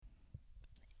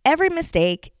Every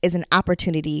mistake is an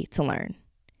opportunity to learn.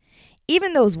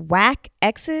 Even those whack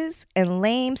exes and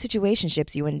lame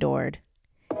situationships you endured.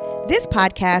 This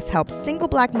podcast helps single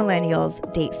Black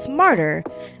millennials date smarter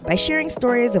by sharing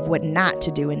stories of what not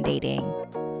to do in dating.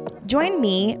 Join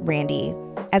me, Randy,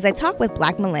 as I talk with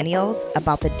Black millennials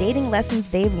about the dating lessons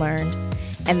they've learned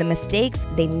and the mistakes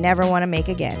they never want to make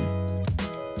again.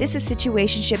 This is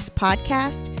Situationships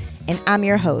Podcast, and I'm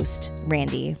your host,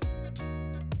 Randy.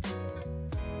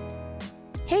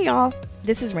 Hey y'all,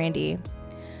 this is Randy.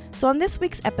 So on this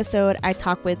week's episode, I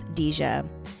talk with DeJa.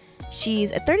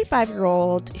 She's a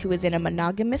 35-year-old who is in a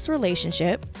monogamous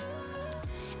relationship,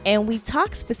 and we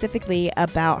talk specifically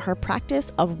about her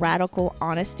practice of radical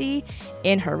honesty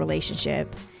in her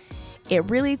relationship. It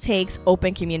really takes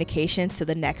open communication to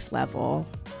the next level.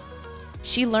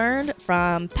 She learned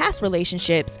from past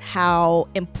relationships how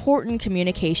important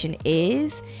communication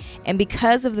is, and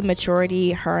because of the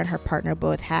maturity her and her partner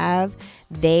both have,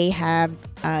 they have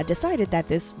decided that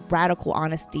this radical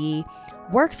honesty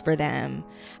works for them.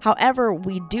 However,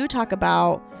 we do talk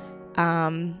about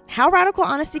how radical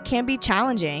honesty can be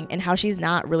challenging and how she's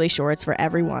not really sure it's for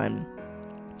everyone.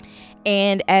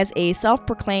 And as a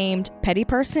self-proclaimed petty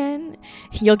person,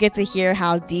 you'll get to hear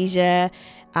how DeJa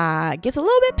gets a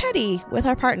little bit petty with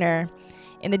her partner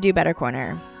in the Do Better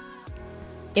Corner.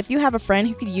 If you have a friend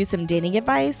who could use some dating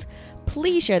advice,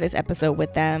 please share this episode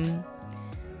with them.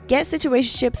 Get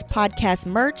Situationships Podcast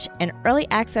merch and early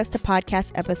access to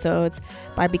podcast episodes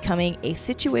by becoming a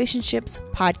Situationships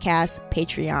Podcast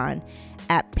Patreon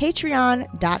at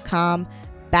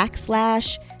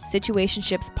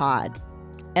patreon.com/situationshipspod.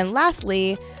 And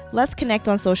lastly, let's connect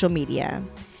on social media.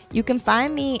 You can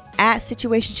find me at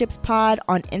Situationshipspod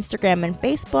on Instagram and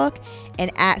Facebook,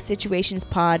 and at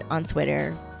Situationspod on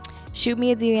Twitter. Shoot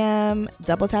me a DM,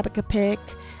 double tap a pic.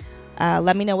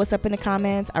 Let me know what's up in the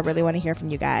comments. I really want to hear from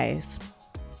you guys.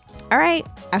 All right.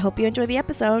 I hope you enjoy the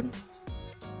episode.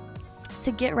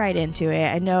 To get right into it,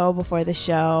 I know before the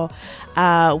show,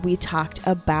 we talked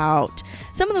about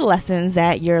some of the lessons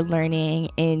that you're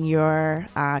learning in your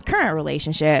current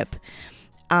relationship.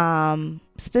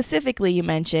 Specifically, you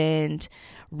mentioned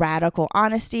radical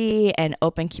honesty and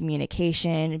open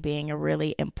communication being a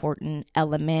really important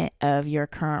element of your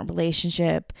current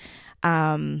relationship.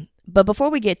 But before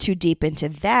we get too deep into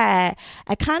that,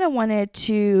 I kind of wanted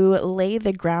to lay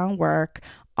the groundwork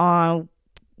on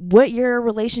what your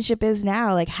relationship is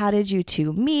now. Like, how did you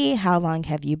two meet? How long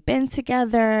have you been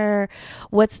together?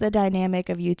 What's the dynamic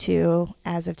of you two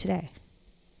as of today?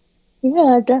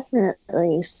 Yeah,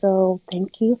 definitely. So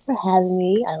thank you for having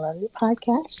me. I love your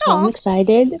podcast. So I'm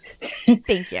excited.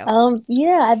 Thank you.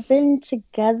 I've been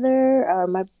together.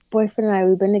 My boyfriend and I,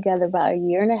 we've been together about a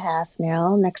year and a half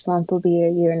now. Next month will be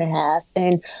a year and a half.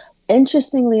 And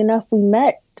interestingly enough, we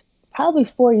met probably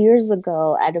 4 years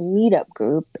ago at a meetup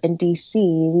group in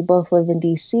DC. We both live in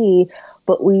DC,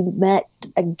 but we met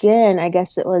again, I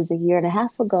guess it was a year and a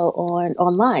half ago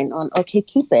online on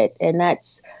OkCupid. And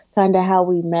that's kind of how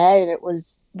we met. And it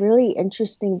was really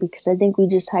interesting because I think we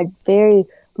just had very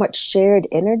much shared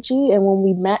energy. And when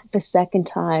we met the second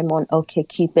time on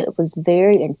OkCupid, it was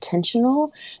very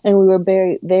intentional and we were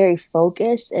very, very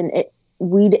focused. And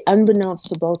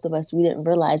unbeknownst to both of us, we didn't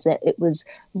realize that it was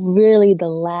really the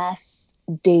last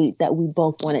date that we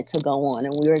both wanted to go on.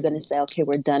 And we were going to say, okay,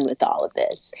 we're done with all of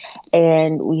this.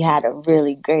 And we had a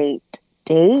really great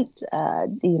date.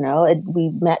 We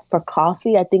met for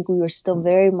coffee. I think we were still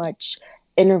very much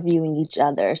interviewing each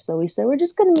other. So we said, we're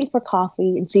just going to meet for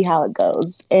coffee and see how it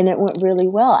goes. And it went really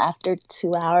well. After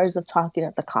 2 hours of talking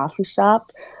at the coffee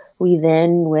shop, we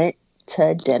then went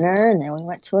to dinner and then we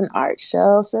went to an art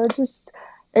show. So that's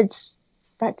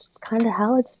kind of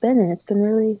how it's been. And it's been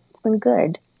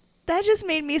good. That just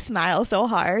made me smile so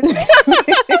hard.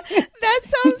 That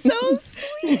sounds so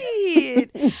sweet.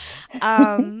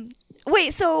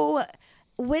 Wait, so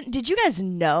when did you guys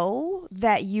know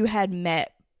that you had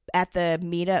met at the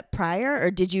meetup prior,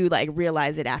 or did you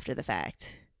realize it after the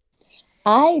fact?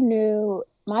 I knew.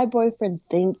 My boyfriend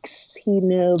thinks he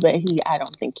knew, but I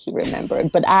don't think he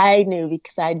remembered. But I knew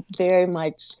because I very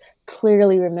much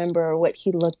clearly remember what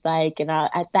he looked like. And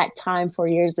at that time, 4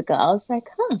 years ago, I was like,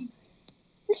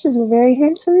 this is a very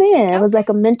handsome man. Okay. It was like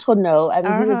a mental note. I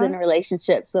mean, he was in a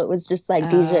relationship, so it was just like,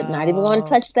 DeJa, not even want to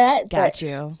touch that. Got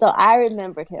you. So I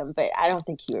remembered him, but I don't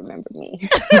think he remembered me.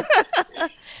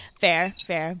 Fair.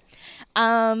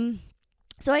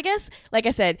 So I guess, like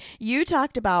I said, you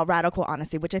talked about radical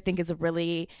honesty, which I think is a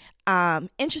really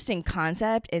interesting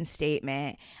concept and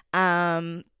statement.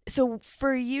 So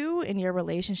for you in your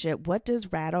relationship, what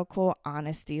does radical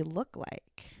honesty look like?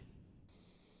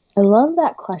 I love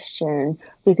that question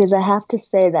because I have to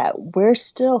say that we're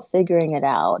still figuring it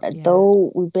out. Yeah.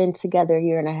 Though we've been together a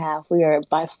year and a half, we are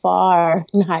by far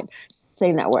not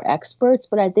saying that we're experts.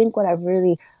 But I think what I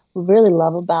really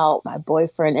love about my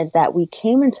boyfriend is that we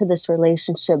came into this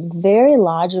relationship very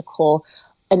logical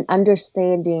and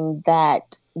understanding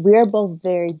that we're both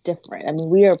very different. I mean,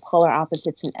 we are polar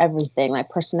opposites in everything, like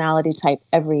personality type,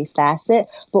 every facet,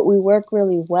 but we work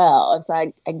really well. And so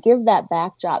I give that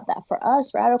backdrop that for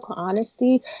us, radical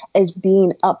honesty is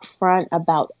being upfront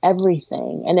about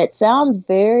everything. And it sounds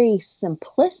very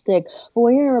simplistic, but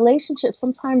when you're in a relationship,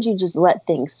 sometimes you just let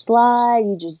things slide,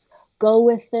 you just go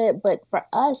with it. But for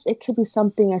us, it could be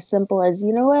something as simple as,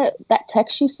 you know what, that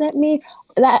text you sent me,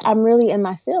 that I'm really in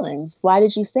my feelings. Why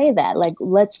did you say that? Like,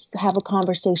 let's have a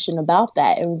conversation about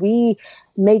that. And we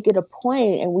make it a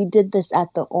point, and we did this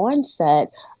at the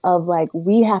onset of like,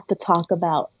 we have to talk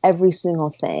about every single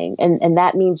thing. And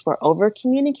that means we're over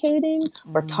communicating,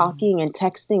 we're Mm. talking and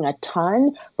texting a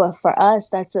ton. But for us,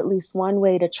 that's at least one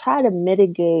way to try to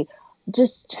mitigate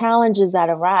just challenges that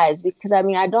arise. Because I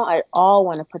mean, I don't at all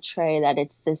want to portray that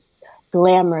it's this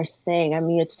glamorous thing. I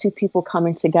mean, it's two people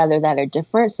coming together that are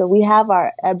different. So we have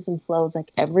our ebbs and flows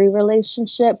like every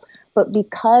relationship. But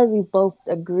because we both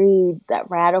agreed that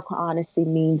radical honesty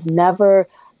means never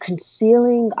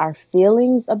concealing our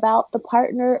feelings about the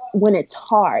partner when it's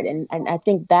hard. And I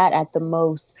think that at the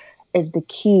most is the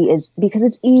key, is because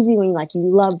it's easy when like you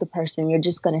love the person, you're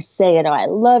just going to say it. Oh, I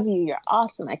love you, you're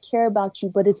awesome, I care about you.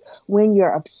 But it's when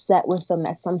you're upset with them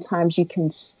that sometimes you can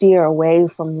steer away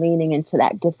from leaning into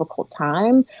that difficult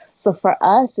time. So for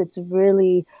us, it's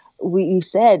really, you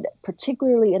said,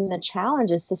 particularly in the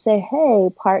challenges, to say, hey,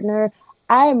 partner,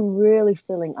 I'm really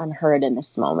feeling unheard in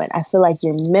this moment. I feel like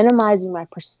you're minimizing my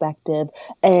perspective,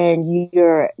 and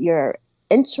you're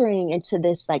entering into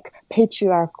this like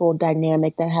patriarchal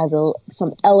dynamic that has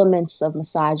some elements of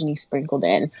misogyny sprinkled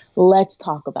in. Let's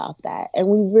talk about that. And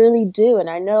we really do. And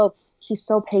I know he's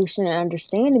so patient and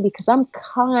understanding because I'm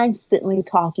constantly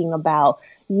talking about,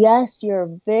 yes, you're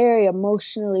very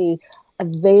emotionally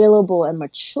available and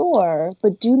mature,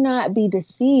 but do not be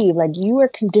deceived. Like, you are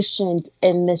conditioned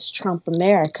in this Trump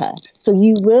America. So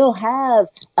you will have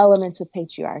elements of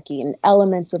patriarchy and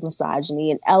elements of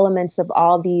misogyny and elements of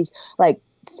all these like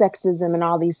sexism and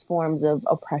all these forms of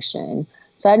oppression.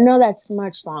 So I know that's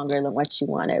much longer than what you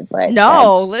wanted, but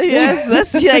No, that's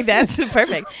that's like that's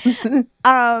perfect.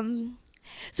 Um,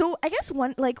 so I guess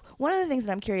one of the things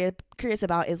that I'm curious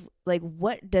about is like,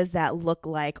 what does that look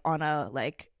like on a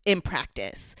like in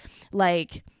practice?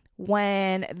 Like,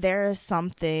 when there's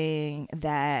something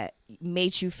that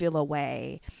made you feel a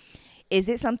way, is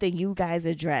it something you guys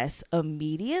address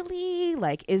immediately?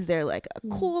 Like, is there like a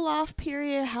cool off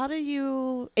period? How do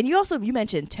you, and you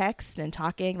mentioned text and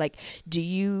talking, like, do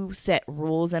you set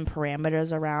rules and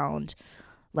parameters around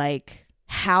like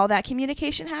how that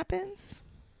communication happens?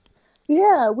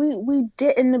 Yeah, we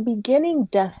did in the beginning,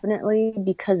 definitely,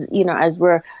 because as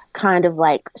we're kind of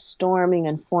like storming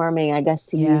and forming, I guess,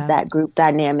 to use Yeah. that group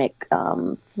dynamic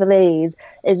phrase,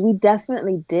 is we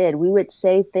definitely did. We would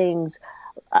say things.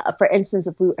 For instance,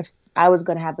 if I was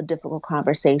going to have a difficult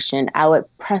conversation, I would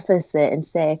preface it and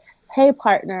say, hey,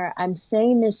 partner, I'm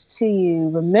saying this to you,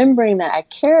 remembering that I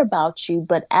care about you,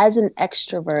 but as an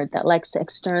extrovert that likes to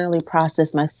externally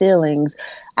process my feelings,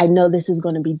 I know this is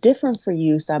going to be different for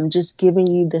you. So I'm just giving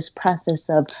you this preface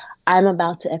of, I'm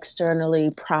about to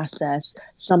externally process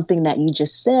something that you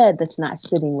just said that's not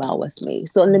sitting well with me.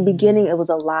 So in the beginning, Mm. it was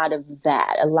a lot of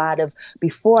that, a lot of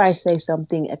before I say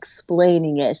something,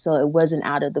 explaining it so it wasn't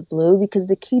out of the blue. Because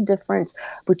the key difference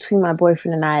between my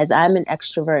boyfriend and I is I'm an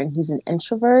extrovert and he's an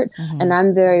introvert. Mm-hmm. And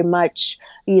I'm very much,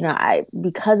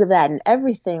 because of that and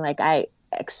everything, like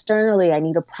externally I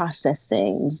need to process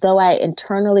things, though I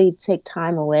internally take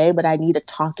time away, but I need to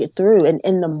talk it through and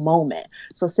in the moment.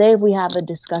 So say if we have a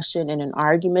discussion and an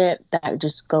argument that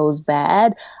just goes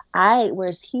bad,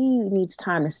 whereas he needs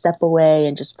time to step away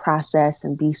and just process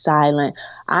and be silent,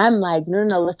 I'm like, no,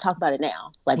 no, no, let's talk about it now.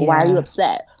 Like, why are you Yeah.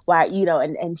 upset? Why,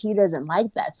 and he doesn't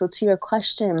like that. So to your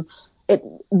question,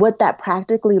 what that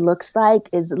practically looks like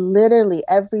is literally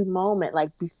every moment,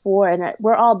 like before, and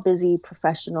we're all busy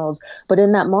professionals, but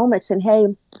in that moment saying, hey,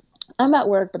 I'm at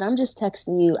work, but I'm just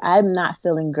texting you. I'm not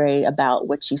feeling great about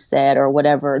what you said or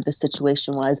whatever the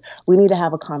situation was. We need to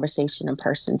have a conversation in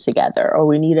person together, or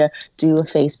we need to do a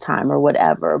FaceTime or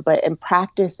whatever. But in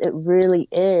practice, it really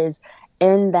is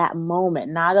in that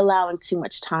moment, not allowing too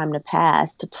much time to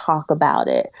pass to talk about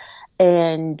it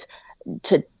and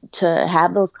to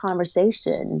have those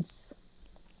conversations.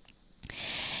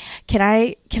 Can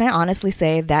I honestly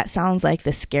say that sounds like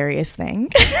the scariest thing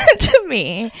to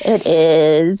me. It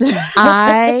is.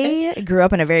 I grew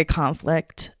up in a very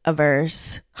conflict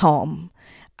averse home.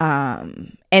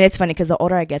 And it's funny because the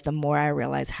older I get, the more I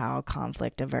realize how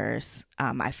conflict averse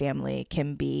my family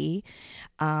can be.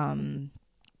 And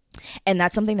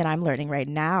that's something that I'm learning right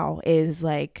now is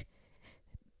like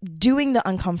doing the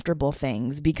uncomfortable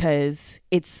things because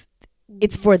it's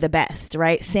for the best,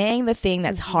 right? Saying the thing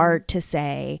that's hard to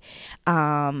say.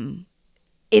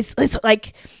 It's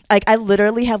like I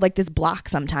literally have like this block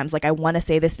sometimes. Like I want to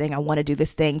say this thing, I want to do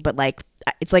this thing, but like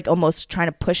it's like almost trying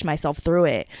to push myself through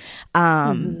it.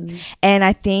 And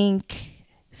I think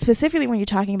specifically when you're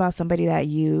talking about somebody that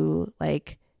you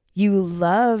like, you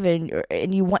love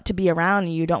and you want to be around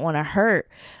and you don't want to hurt,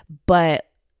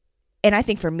 and I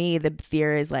think for me, the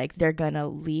fear is like they're going to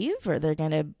leave or they're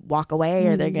going to walk away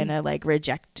or they're going to like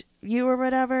reject you or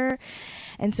whatever.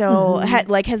 And so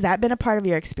has that been a part of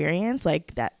your experience?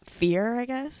 Like that fear, I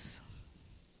guess?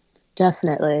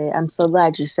 Definitely. I'm so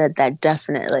glad you said that.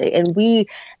 Definitely. And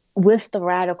with the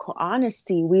radical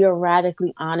honesty, we are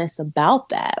radically honest about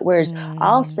that. Whereas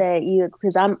I'll say,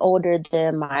 because I'm older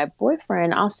than my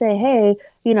boyfriend, I'll say, hey,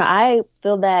 I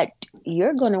feel that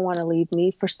you're going to want to leave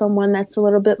me for someone that's a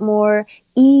little bit more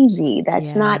easy,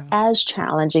 that's not as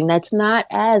challenging, that's not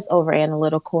as over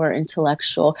analytical or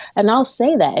intellectual. And I'll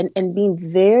say that and being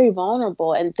very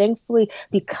vulnerable. And thankfully,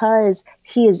 because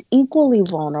he is equally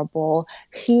vulnerable,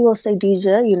 he will say,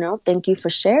 DeJa, thank you for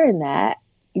sharing that.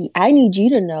 I need you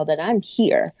to know that I'm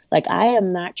here. Like, I am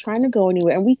not trying to go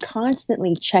anywhere. And we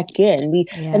constantly check in.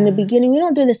 In the beginning, we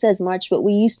don't do this as much, but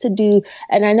we used to do,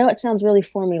 and I know it sounds really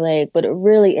formulaic, but it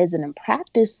really isn't in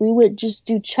practice. We would just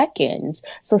do check-ins.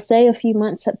 So say a few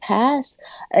months had passed,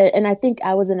 and I think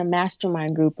I was in a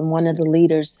mastermind group and one of the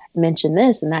leaders mentioned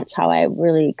this, and that's how I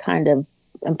really kind of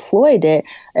employed it,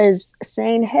 as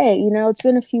saying, hey, it's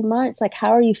been a few months. Like,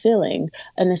 how are you feeling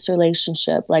in this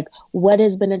relationship? Like, what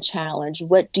has been a challenge?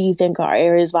 What do you think are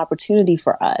areas of opportunity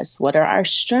for us? What are our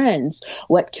strengths?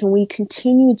 What can we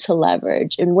continue to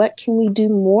leverage? And what can we do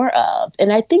more of?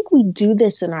 And I think we do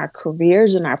this in our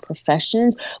careers and our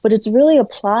professions, but it's really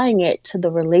applying it to the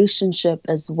relationship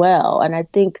as well. And I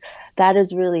think that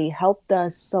has really helped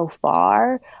us so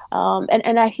far.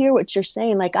 And I hear what you're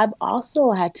saying. Like, I've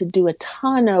also had to do a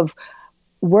ton of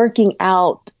working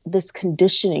out this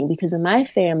conditioning because in my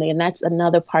family, and that's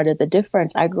another part of the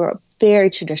difference, I grew up very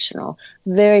traditional,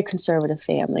 very conservative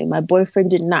family. My boyfriend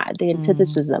did not, the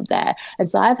antithesis of that.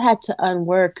 And so I've had to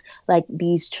unwork like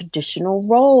these traditional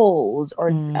roles or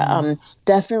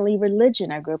definitely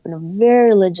religion. I grew up in a very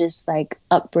religious like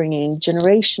upbringing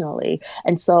generationally.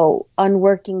 And so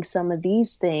unworking some of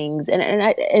these things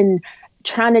and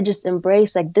trying to just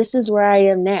embrace like, this is where I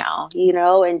am now,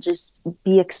 and just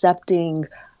be accepting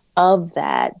of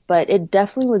that. But it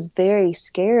definitely was very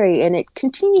scary and it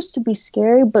continues to be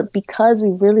scary, but because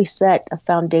we really set a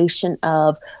foundation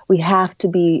of, we have to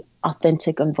be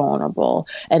authentic and vulnerable.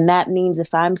 And that means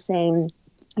if I'm saying,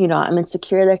 I'm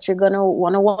insecure that you're going to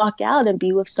want to walk out and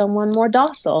be with someone more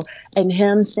docile, and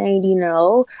him saying,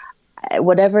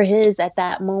 whatever at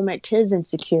that moment, his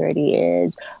insecurity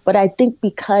is. But I think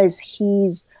because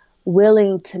he's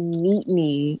willing to meet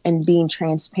me and being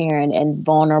transparent and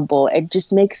vulnerable, it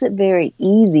just makes it very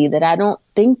easy that I don't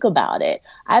think about it.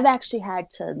 I've actually had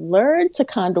to learn to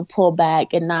kind of pull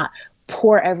back and not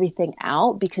pour everything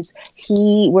out because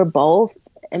we're both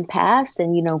empaths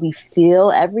and, we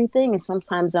feel everything. And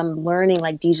sometimes I'm learning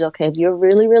like, DeJa, okay, if you're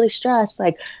really, really stressed,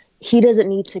 like, he doesn't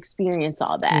need to experience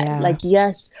all that. Yeah. Like,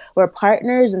 yes, we're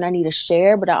partners and I need to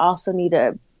share, but I also need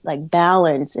to like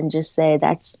balance and just say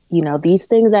that's, these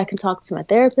things I can talk to my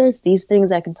therapist, these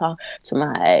things I can talk to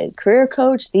my career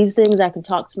coach, these things I can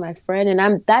talk to my friend.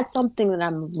 And that's something that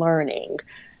I'm learning,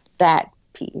 that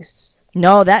piece.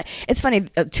 No, it's funny.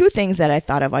 Two things that I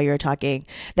thought of while you were talking.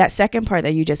 That second part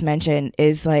that you just mentioned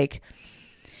is like,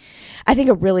 I think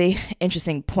a really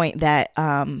interesting point that,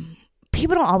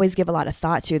 people don't always give a lot of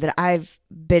thought to, that I've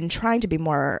been trying to be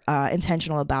more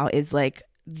intentional about, is like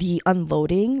the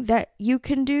unloading that you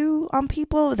can do on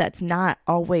people that's not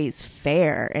always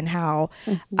fair, and how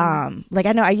like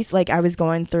I know I was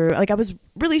going through, like I was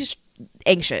really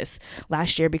anxious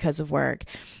last year because of work,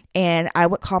 and I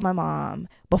would call my mom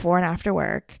before and after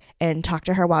work and talk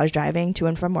to her while I was driving to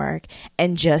and from work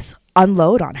and just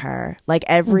unload on her like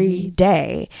every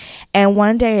day. And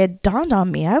one day it dawned on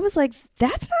me, I was like,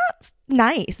 that's not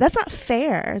nice. That's not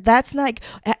fair. That's like,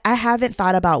 I haven't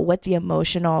thought about what the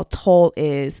emotional toll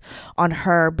is on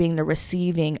her being the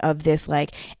receiving of this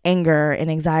like anger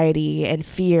and anxiety and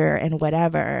fear and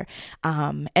whatever.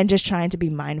 And just trying to be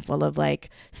mindful of like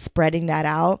spreading that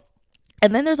out.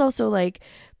 And then there's also like,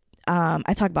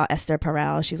 I talk about Esther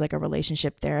Perel. She's like a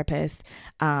relationship therapist.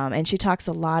 And she talks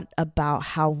a lot about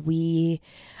how we,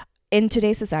 in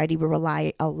today's society, we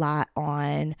rely a lot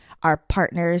on our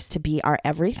partners to be our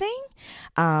everything,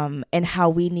 and how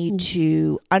we need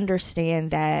to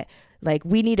understand that, like,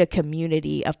 we need a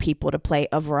community of people to play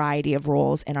a variety of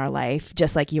roles in our life.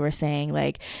 Just like you were saying,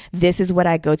 like, this is what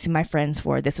I go to my friends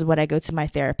for. This is what I go to my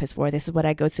therapist for. This is what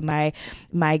I go to my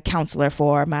counselor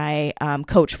for, my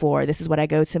coach for. This is what I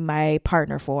go to my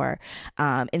partner for.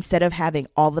 Instead of having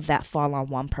all of that fall on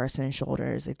one person's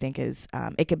shoulders, I think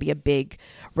it could be a big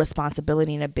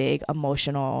responsibility and a big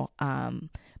emotional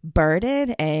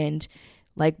burden. And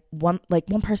like one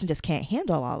person just can't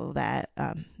handle all of that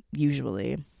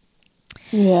usually.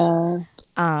 Yeah.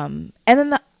 And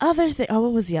then the other thing,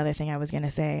 what was the other thing I was going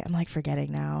to say? I'm like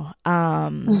forgetting now.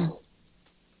 I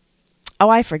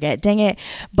forget. Dang it.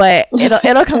 But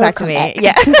it'll come back to me.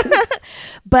 Yeah.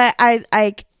 But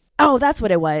that's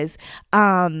what it was.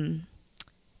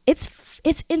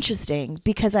 It's interesting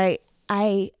because I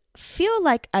feel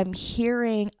like I'm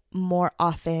hearing more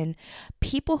often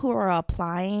people who are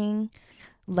applying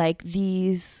like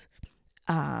these,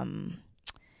 I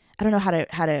don't know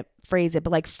how to phrase it,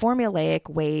 but like formulaic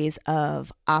ways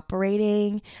of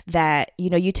operating that,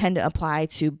 you tend to apply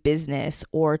to business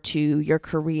or to your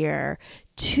career,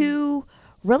 to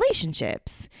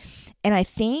relationships. And I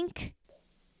think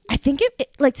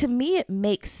it like, to me, it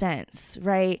makes sense,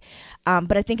 right?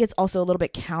 But I think it's also a little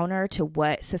bit counter to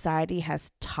what society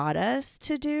has taught us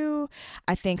to do.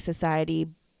 I think society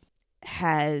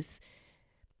has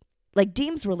like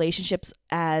deems relationships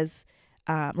as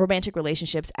romantic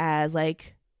relationships as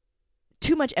like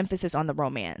too much emphasis on the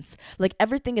romance. Like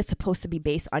everything is supposed to be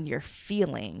based on your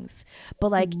feelings.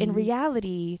 But like in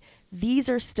reality, these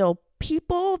are still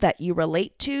people that you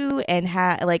relate to and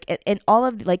have like, and all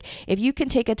of like, if you can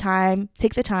take the time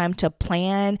to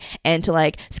plan and to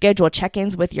like schedule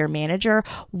check-ins with your manager,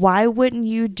 why wouldn't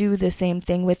you do the same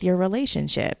thing with your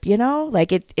relationship?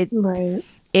 Like Right.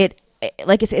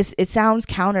 like it sounds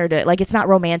counter to, like, it's not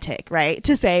romantic, right,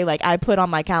 to say like I put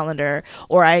on my calendar,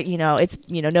 or I it's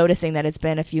noticing that it's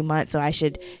been a few months, so I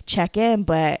should check in.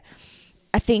 But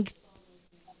I think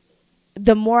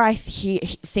the more I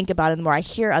think about it, the more I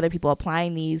hear other people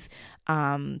applying these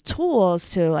tools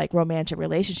to like romantic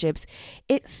relationships,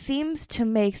 it seems to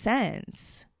make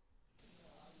sense.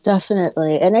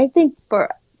 Definitely. And I think for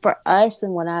us,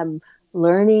 and what I'm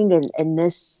learning in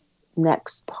this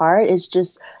next part is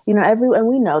just, and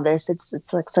we know this,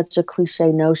 it's like such a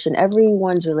cliche notion.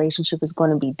 Everyone's relationship is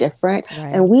going to be different.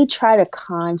 Right. And we try to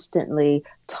constantly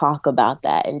talk about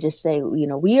that and just say,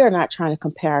 we are not trying to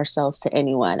compare ourselves to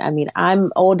anyone. I mean,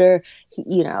 I'm older,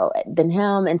 than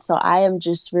him. And so I am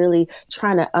just really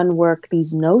trying to unwork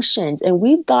these notions. And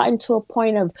we've gotten to a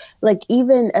point of like,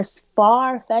 even as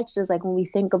far fetched as like when we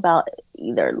think about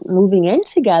either moving in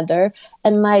together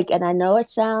and I know it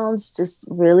sounds just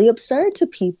really absurd to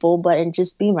people, but and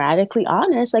just being radically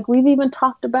honest, like we've even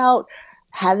talked about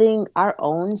having our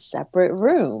own separate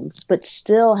rooms, but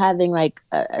still having like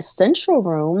a central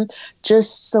room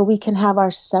just so we can have our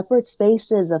separate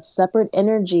spaces of separate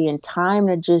energy and time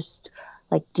to just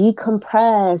like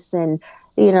decompress. And,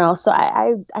 so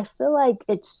I feel like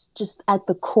it's just at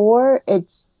the core,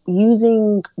 it's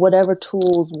using whatever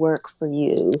tools work for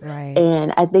you. Right.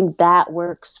 And I think that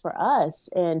works for us.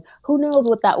 And who knows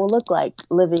what that will look like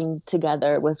living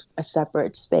together with a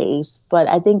separate space. But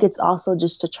I think it's also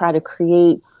just to try to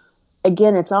create,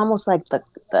 again, it's almost like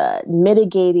the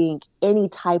mitigating any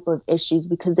type of issues,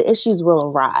 because the issues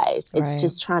will arise. It's Right.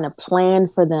 just trying to plan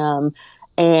for them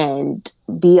and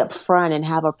be upfront and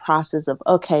have a process of,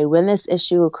 okay, when this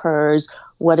issue occurs,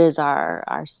 what is our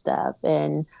step?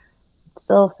 And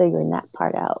still figuring that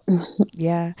part out.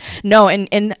 Yeah. No,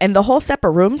 and the whole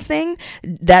separate rooms thing,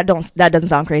 that doesn't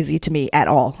sound crazy to me at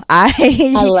all. I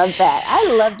love that.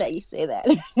 I love that you say that.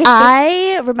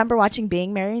 I remember watching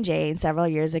Being Mary and Jane several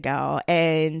years ago,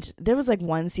 and there was like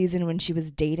one season when she was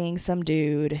dating some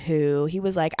dude who he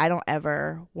was like, I don't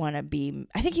ever want to be,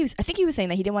 I think he was saying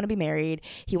that he didn't want to be married.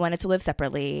 He wanted to live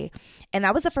separately. And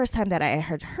that was the first time that I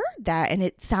had heard that, and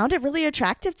it sounded really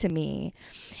attractive to me.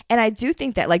 And I do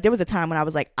think that like there was a time when I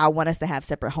was like, I want us to have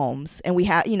separate homes, and we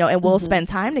have, and we'll spend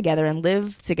time together and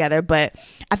live together. But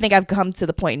I think I've come to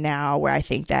the point now where I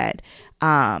think that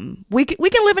we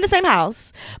can live in the same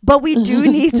house, but we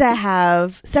do need to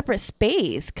have separate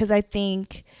space, because I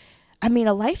think, a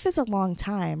life is a long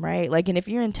time, right? Like, and if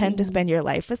you intend to spend your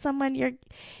life with someone,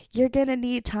 you're gonna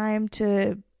need time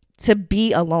to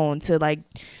be alone, to like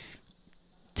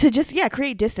to just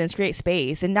create distance, create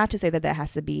space. And not to say that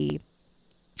has to be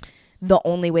the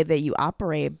only way that you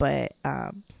operate, but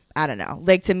I don't know.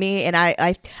 Like to me, and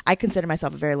I consider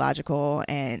myself a very logical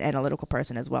and analytical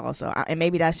person as well. So, and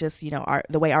maybe that's just,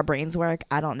 the way our brains work.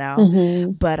 I don't know.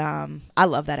 Mm-hmm. But I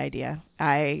love that idea.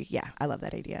 I love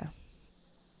that idea.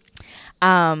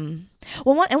 Well,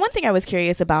 one thing I was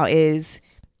curious about is,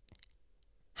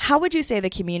 how would you say the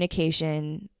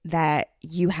communication that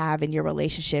you have in your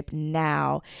relationship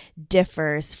now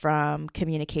differs from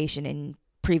communication in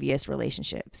previous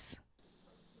relationships?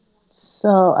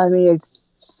 So, I mean,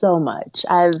 it's so much.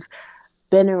 I've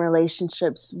been in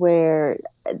relationships where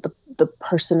the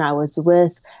person I was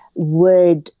with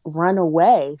would run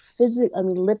away physically. I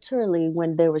mean, literally,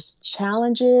 when there was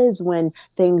challenges, when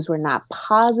things were not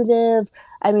positive.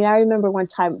 I mean, I remember one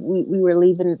time we were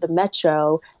leaving the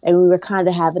metro and we were kind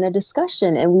of having a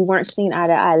discussion and we weren't seeing eye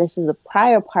to eye. This is a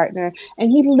prior partner.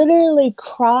 And he literally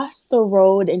crossed the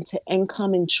road into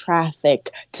incoming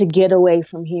traffic to get away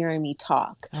from hearing me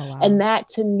talk. Oh, wow. And that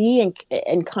to me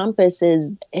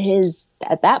encompasses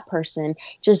that person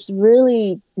just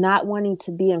really not wanting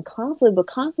to be in conflict, but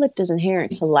conflict is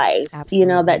inherent to life.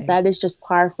 Absolutely. That is just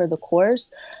par for the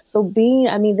course. So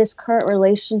this current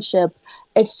relationship,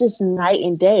 it's just night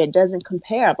and day. It doesn't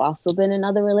compare. I've also been in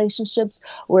other relationships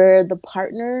where the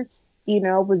partner,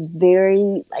 was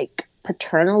very like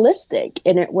paternalistic,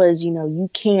 and it was, you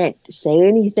can't say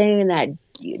anything that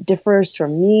differs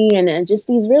from me, and just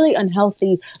these really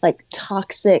unhealthy, like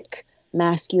toxic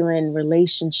masculine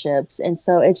relationships. And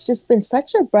so it's just been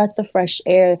such a breath of fresh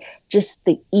air, just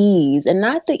the ease, and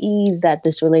not the ease that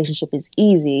this relationship is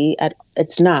easy.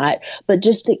 It's not, but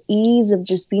just the ease of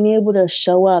just being able to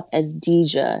show up as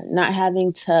DeJa, not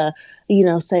having to,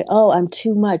 say, oh, I'm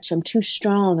too much, I'm too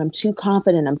strong, I'm too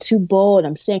confident, I'm too bold.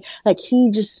 I'm saying, like, he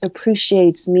just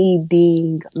appreciates me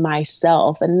being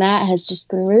myself. And that has just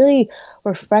been really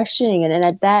refreshing.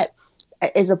 And that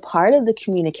is a part of the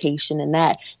communication, and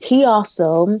that he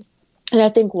also, and I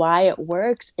think why it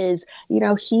works is,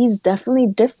 he's definitely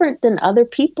different than other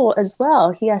people as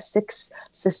well. He has 6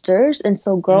 sisters. And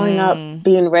so growing up,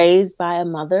 being raised by a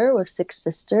mother with 6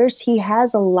 sisters, he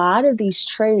has a lot of these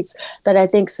traits that I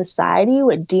think society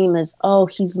would deem as, oh,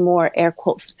 he's more air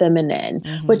quote feminine,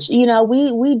 which,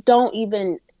 we don't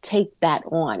even take that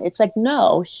on. It's like,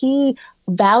 no, he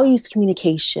values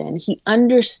communication. He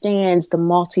understands the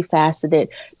multifaceted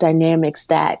dynamics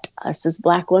that us as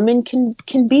Black women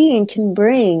can be and can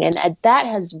bring. And that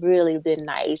has really been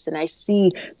nice. And I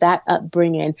see that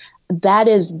upbringing. That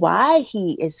is why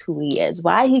he is who he is,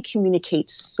 why he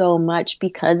communicates so much,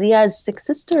 because he has 6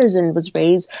 sisters and was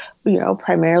raised,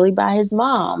 primarily by his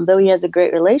mom. Though he has a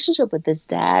great relationship with his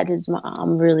dad, his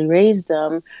mom really raised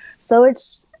him. So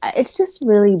it's just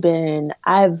really been,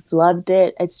 I've loved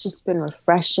it. It's just been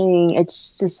refreshing.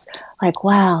 It's just like,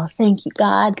 wow, thank you,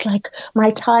 God. Like,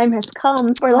 my time has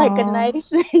come for like a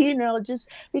nice,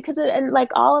 just because, and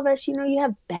like all of us, you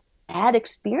have bad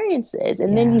experiences.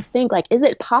 And then you think, like, is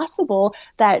it possible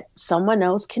that someone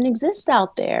else can exist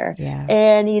out there? Yeah.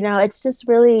 And, it's just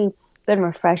really been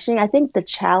refreshing. I think the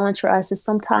challenge for us is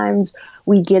sometimes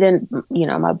we get in,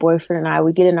 my boyfriend and I,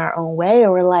 we get in our own way,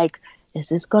 or we're like, is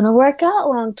this going to work out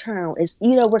long term?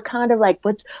 We're kind of like,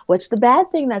 what's the bad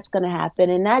thing that's going to happen?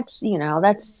 And that's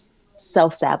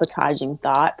self-sabotaging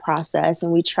thought process.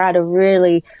 And we try to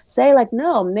really say, like,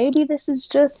 no, maybe this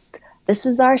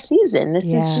is our season.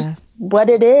 This is just what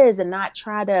it is, and not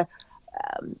try to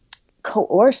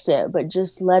coerce it, but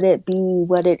just let it be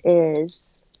what it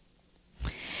is.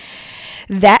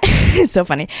 That it's so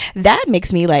funny. That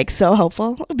makes me like so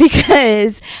hopeful,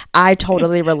 because I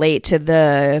totally relate to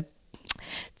the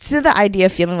idea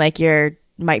of feeling like you're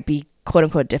might be quote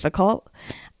unquote difficult,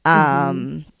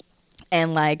 and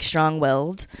like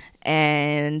strong-willed,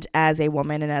 and as a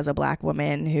woman and as a Black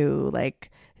woman who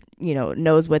like,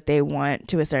 knows what they want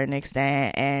to a certain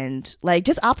extent, and like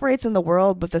just operates in the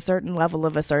world with a certain level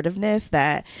of assertiveness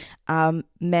that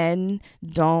men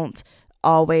aren't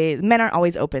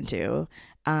always open to.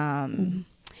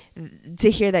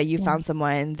 To hear that you found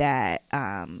someone that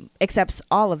accepts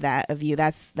all of that of you,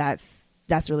 that's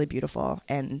really beautiful.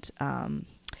 And I'm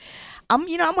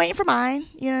waiting for mine.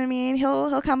 You know what I mean?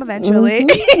 He'll come eventually.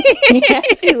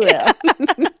 Yes, he will.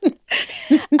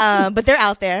 But they're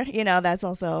out there. That's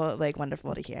also like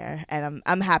wonderful to hear. And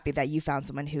I'm happy that you found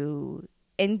someone who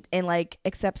and like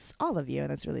accepts all of you, and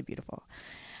that's really beautiful.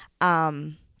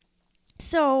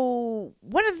 So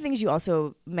one of the things you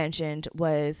also mentioned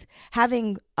was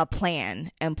having a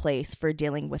plan in place for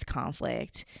dealing with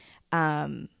conflict.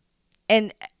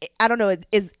 And I don't know,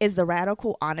 is the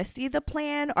radical honesty the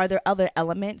plan? Are there other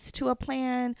elements to a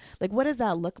plan? Like, what does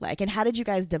that look like? And how did you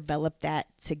guys develop that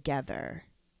together?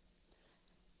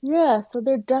 Yeah, so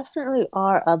there definitely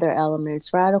are other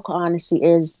elements. Radical honesty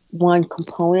is one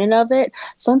component of it.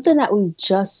 Something that we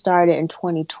just started in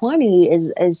 2020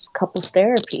 is couples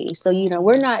therapy. So,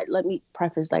 we're not, let me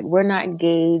preface, like, we're not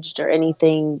engaged or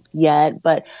anything yet,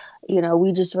 but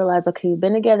we just realized, okay, we've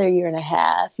been together a year and a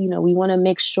half. We want to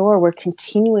make sure we're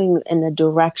continuing in the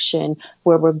direction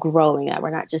where we're growing at.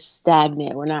 We're not just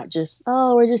stagnant. We're not just,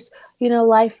 oh, we're just,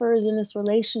 lifers in this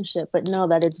relationship, but no,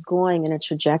 that it's going in a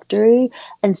trajectory.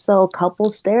 And so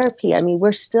couples therapy, I mean,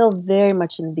 we're still very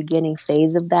much in the beginning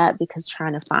phase of that because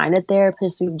trying to find a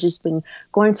therapist, we've just been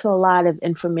going to a lot of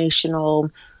informational,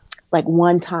 like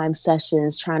one-time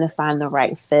sessions, trying to find the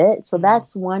right fit. So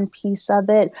that's one piece of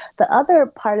it. The other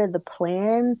part of the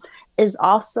plan is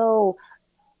also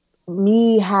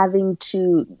me having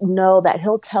to know that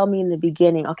he'll tell me in the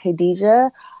beginning, okay, DeJa,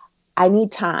 I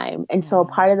need time. And so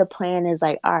part of the plan is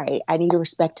like, all right, I need to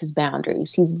respect his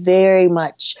boundaries. He's very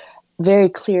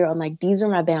clear on like, these are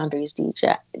my boundaries,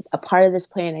 DeJa. A part of this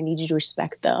plan, I need you to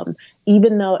respect them,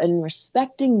 even though in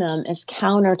respecting them is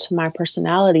counter to my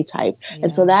personality type. Yeah.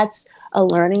 And so that's a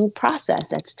learning process.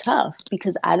 That's tough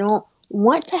because I don't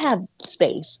want to have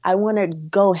space. I want to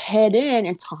go head in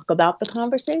and talk about the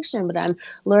conversation, but I'm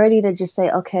learning to just say,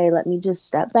 okay, let me just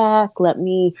step back. Let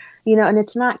me, and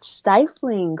it's not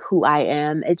stifling who I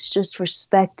am. It's just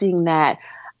respecting that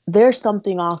there's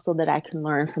something also that I can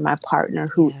learn from my partner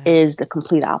who is the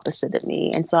complete opposite of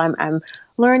me. And so I'm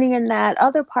learning in that.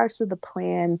 Other parts of the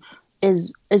plan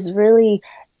is really,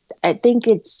 I think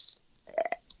it's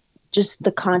just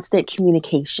the constant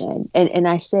communication. And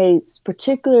I say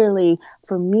particularly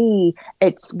for me,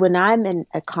 it's when I'm in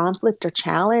a conflict or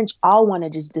challenge, I'll want to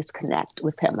just disconnect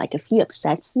with him. Like if he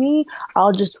upsets me,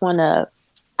 I'll just want to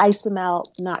ice him out,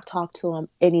 not talk to him,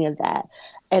 any of that.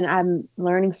 And I'm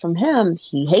learning from him,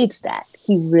 he hates that.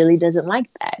 He really doesn't like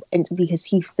that. And because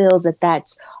he feels that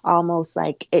that's almost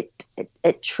like it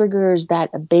triggers that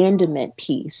abandonment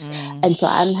piece. And so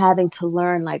I'm having to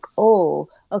learn like, oh,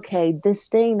 okay, this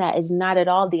thing that is not at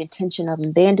all the intention of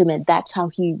abandonment, that's how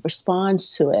he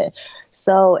responds to it.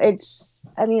 So it's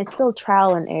still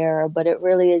trial and error, but it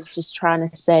really is just trying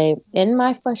to say, in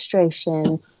my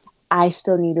frustration, I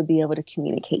still need to be able to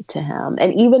communicate to him.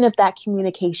 And even if that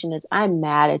communication is, I'm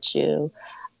mad at you,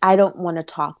 I don't want to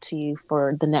talk to you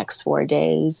for the next 4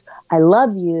 days. I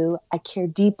love you. I care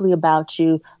deeply about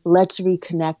you. Let's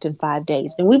reconnect in 5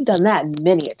 days. And we've done that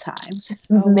many a times,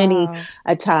 many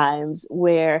a times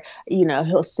where,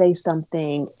 he'll say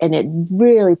something and it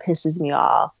really pisses me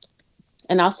off.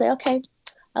 And I'll say, okay,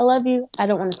 I love you. I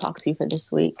don't want to talk to you for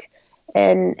this week.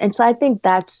 And so I think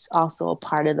that's also a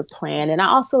part of the plan. And I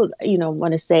also,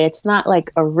 want to say it's not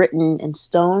like a written in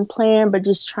stone plan, but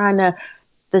just trying to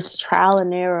this trial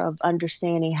and error of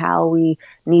understanding how we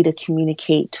need to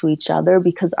communicate to each other,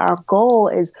 because our goal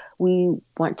is we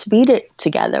want to be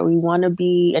together. We want to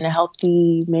be in a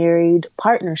healthy married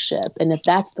partnership. And if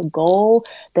that's the goal,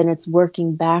 then it's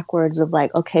working backwards of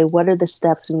like, okay, what are the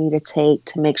steps we need to take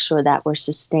to make sure that we're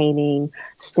staying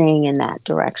in that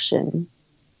direction?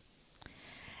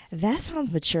 That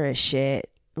sounds mature as shit.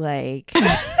 Like,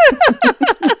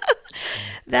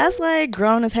 that's like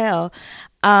grown as hell.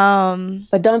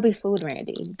 But don't be fooled,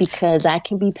 Randy, because I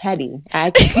can be petty.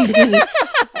 I can be,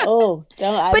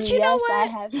 but you know what? I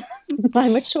have my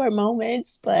mature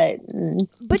moments, but.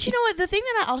 But you know what? The thing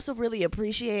that I also really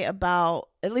appreciate about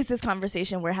at least this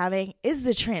conversation we're having is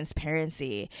the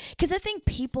transparency. Because I think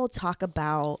people talk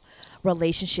about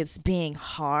relationships being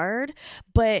hard,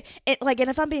 but and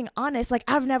if I'm being honest, like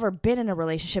I've never been in a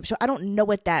relationship, so I don't know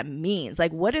what that means.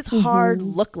 Like, what does hard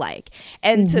look like?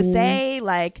 And to say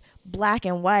like black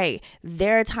and white,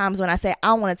 there are times when I say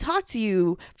I want to talk to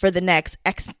you for the next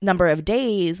X number of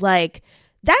days, like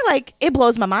that, like it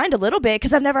blows my mind a little bit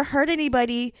because I've never heard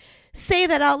anybody say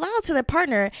that out loud to their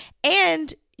partner,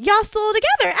 and y'all still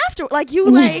together after, like you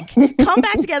like come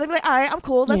back together and be like, all right, I'm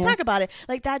cool, let's talk about it.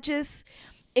 Like that just,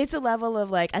 it's a level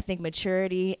of like, I think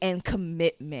maturity and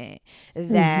commitment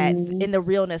that in the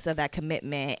realness of that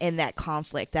commitment and that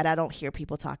conflict that I don't hear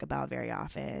people talk about very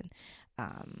often.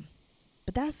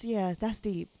 But that's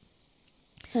deep.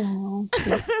 So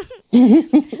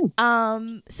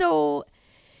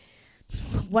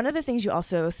one of the things you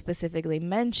also specifically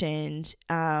mentioned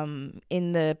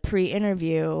in the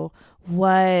pre-interview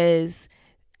was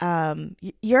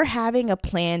you're having a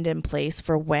plan in place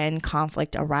for when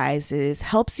conflict arises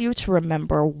helps you to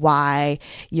remember why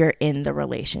you're in the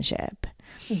relationship.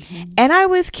 And I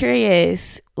was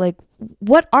curious, like,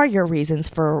 what are your reasons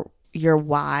for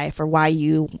why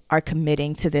you are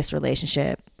committing to this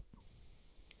relationship?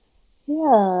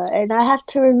 Yeah, and I have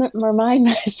to remind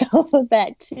myself of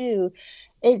that too.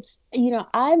 it's,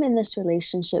 I'm in this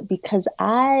relationship because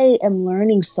I am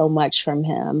learning so much from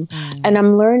him. And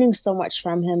I'm learning so much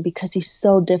from him because he's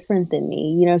so different than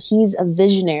me. He's a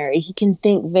visionary. He can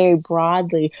think very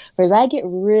broadly, whereas I get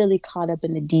really caught up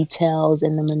in the details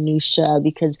and the minutia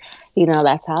because,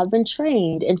 that's how I've been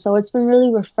trained. And so it's been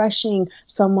really refreshing,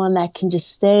 someone that can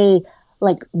just stay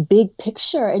like big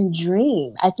picture and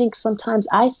dream. I think sometimes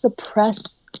I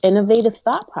suppress innovative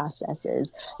thought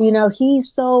processes.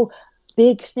 He's so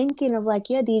big thinking of like,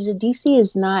 yeah, DeJa, DC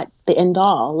is not the end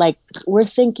all. Like, we're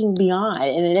thinking beyond.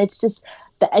 And it's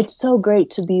so great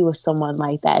to be with someone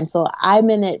like that. And so I'm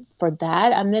in it for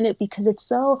that. I'm in it because it's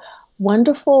so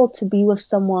wonderful to be with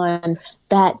someone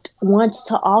that wants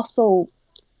to also,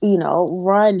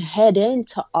 run head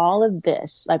into all of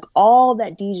this, like all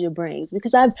that DeJa brings.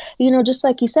 Because I've, just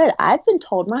like you said, I've been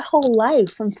told my whole life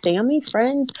from family,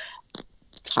 friends,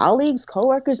 colleagues,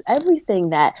 coworkers,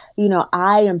 everything that,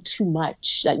 I am too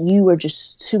much, that you are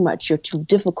just too much. You're too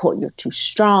difficult. You're too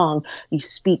strong. You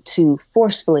speak too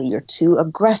forcefully. You're too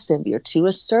aggressive. You're too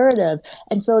assertive.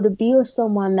 And so to be with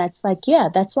someone that's like, yeah,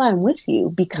 that's why I'm with you,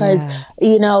 because,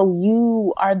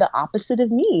 you are the opposite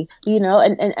of me,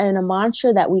 and a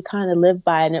mantra that we kind of live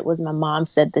by. And it was, my mom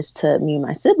said this to me and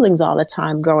my siblings all the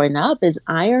time growing up, is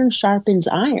iron sharpens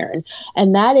iron.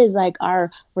 And that is like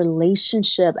our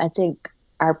relationship. I think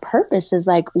our purpose is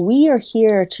like, we are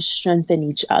here to strengthen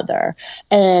each other,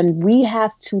 and we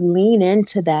have to lean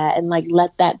into that and like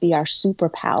let that be our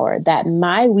superpower, that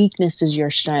my weakness is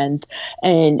your strength,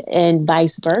 and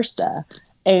vice versa.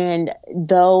 And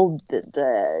though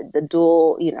the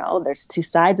dual, there's two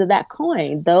sides of that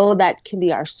coin, though that can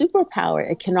be our superpower,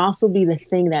 it can also be the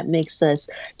thing that makes us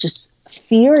just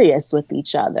furious with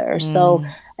each other. So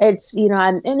it's,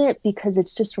 I'm in it because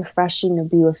it's just refreshing to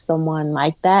be with someone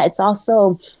like that. It's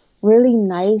also really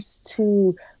nice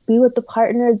to be with the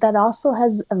partner that also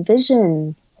has a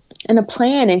vision and a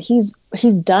plan, and he's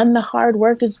done the hard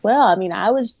work as well. I mean,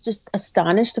 I was just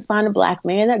astonished to find a Black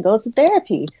man that goes to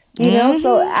therapy,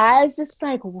 so I was just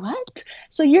like, what?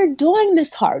 So you're doing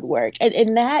this hard work,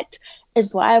 and that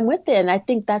is why I'm with it. And I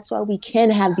think that's why we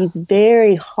can have these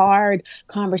very hard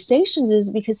conversations, is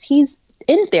because he's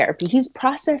in therapy, he's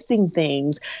processing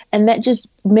things, and that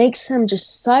just makes him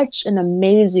just such an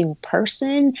amazing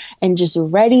person, and just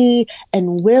ready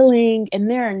and willing. And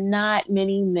there are not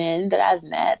many men that I've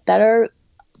met that are,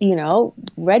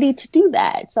 ready to do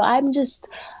that. So I'm just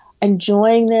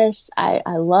enjoying this. I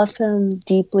love him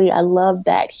deeply. I love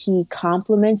that he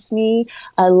compliments me.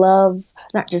 I love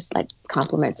not just like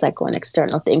compliments like on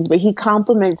external things, but he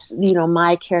compliments,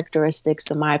 my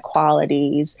characteristics and my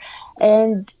qualities.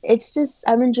 And it's just,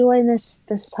 I'm enjoying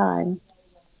this time.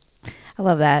 I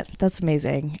love that. That's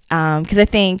amazing. Because I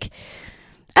think,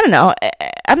 I don't know,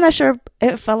 I'm not sure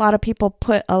if a lot of people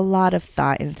put a lot of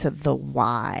thought into the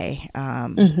why.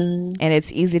 And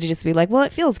it's easy to just be like, well,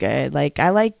 it feels good. Like, I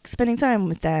like spending time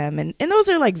with them. And those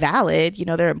are like valid,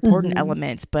 they're important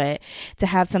elements. But to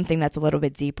have something that's a little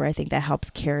bit deeper, I think that helps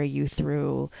carry you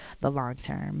through the long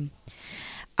term.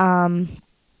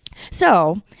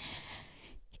 So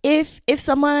if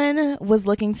someone was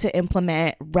looking to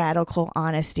implement radical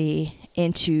honesty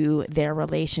into their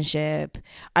relationship,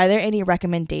 are there any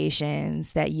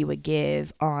recommendations that you would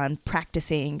give on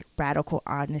practicing radical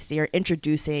honesty or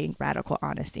introducing radical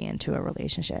honesty into a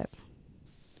relationship?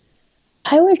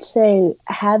 I would say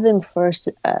having first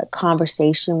a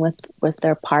conversation with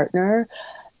their partner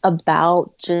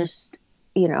about just,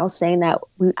 saying that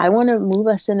I want to move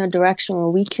us in a direction where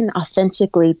we can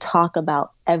authentically talk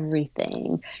about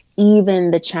everything,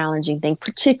 even the challenging thing,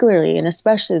 particularly and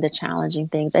especially the challenging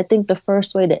things. I think the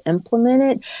first way to implement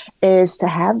it is to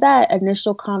have that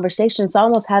initial conversation. It's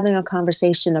almost having a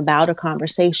conversation about a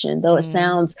conversation, though it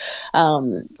sounds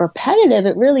repetitive.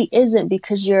 It really isn't,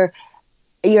 because you're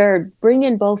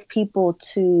bringing both people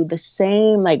to the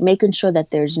same, like making sure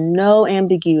that there's no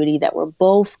ambiguity, that we're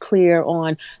both clear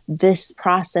on this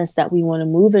process that we want to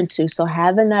move into. So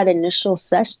having that initial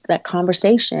session, that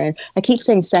conversation, I keep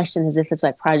saying session as if it's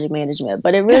like project management,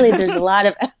 but it really, there's a lot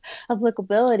of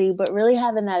applicability, but really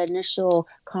having that initial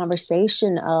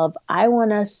conversation of, I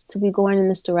want us to be going in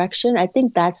this direction. I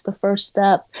think that's the first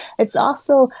step. It's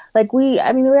also like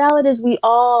the reality is we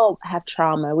all have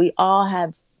trauma. We all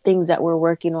have things that we're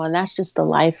working on. That's just the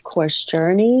life course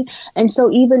journey. And so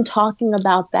even talking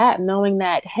about that, knowing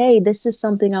that, hey, this is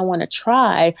something I want to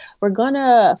try. We're going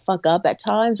to fuck up at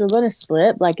times. We're going to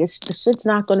slip. Like, the shit's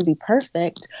not going to be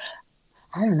perfect.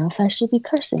 I don't know if I should be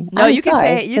cursing. No, you can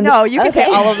say, you can say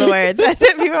all of the words.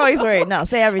 People are always worried. No,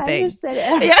 say everything. I just said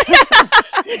it.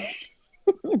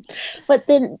 Yeah. But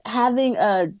then having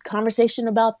a conversation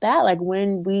about that, like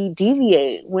when we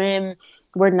deviate, when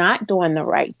we're not doing the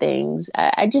right things,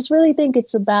 I just really think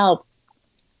it's about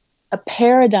a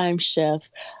paradigm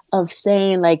shift of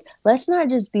saying, like, let's not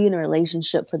just be in a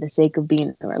relationship for the sake of being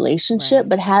in a relationship, Right.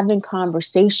 but having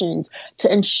conversations to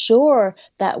ensure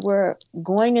that we're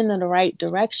going in the right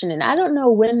direction. And I don't know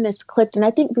when this clicked. And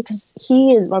I think because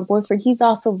he is my boyfriend, he's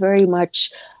also very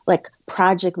much like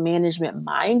project management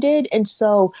minded. And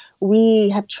so we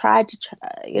have tried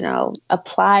to,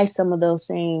 apply some of those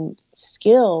same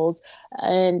skills.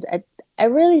 And I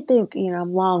really think,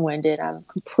 I'm long winded. I'm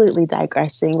completely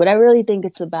digressing, but I really think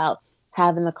it's about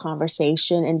having the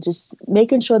conversation and just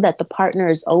making sure that the partner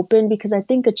is open, because I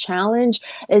think a challenge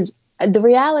is, the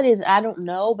reality is, I don't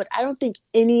know, but I don't think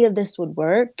any of this would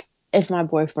work if my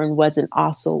boyfriend wasn't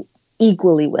also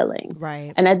equally willing.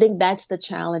 Right. And I think that's the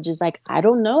challenge, is like, I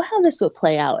don't know how this would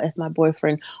play out if my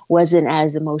boyfriend wasn't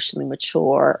as emotionally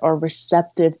mature or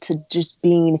receptive to just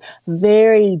being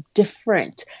very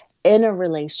different in a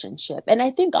relationship. And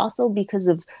I think also because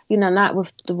of, not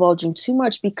with divulging too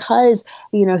much, because,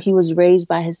 he was raised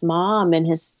by his mom and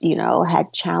his,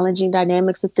 had challenging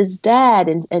dynamics with his dad,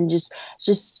 and just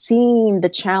seeing the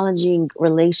challenging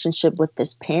relationship with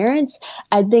his parents.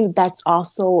 I think that's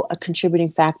also a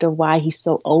contributing factor why he's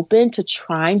so open to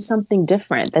trying something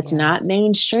different. That's not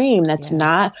mainstream. That's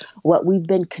not what we've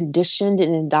been conditioned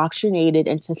and indoctrinated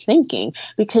into thinking.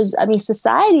 Because I mean,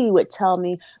 society would tell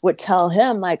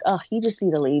him like, oh, he just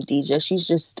need to leave DeJa. She's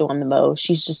just doing the most.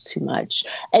 She's just too much.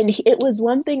 And it was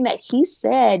one thing that he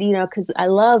said, because I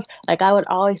would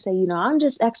always say, I'm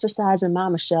just exercising my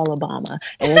Michelle Obama.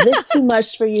 And if it's too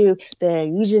much for you,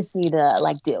 then you just need to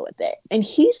like deal with it. And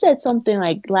he said something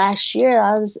like last year,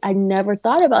 I never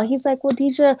thought about. He's like, well,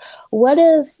 DeJa, what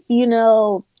if,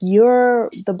 you're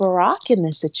the Barack in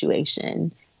this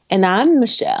situation and I'm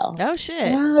Michelle? Oh, shit.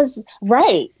 And I was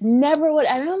right. Never would.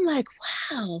 And I'm like,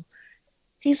 wow.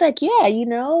 He's like, yeah,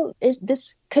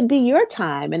 this could be your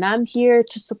time, and I'm here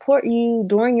to support you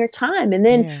during your time. And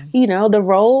then, the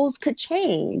roles could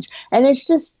change. And it's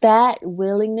just that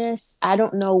willingness. I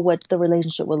don't know what the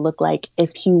relationship would look like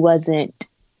if he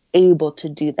wasn't able to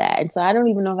do that. And so I don't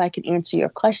even know if I can answer your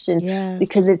question,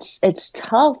 because it's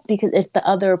tough, because if the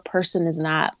other person is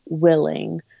not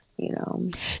willing,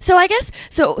 So I guess,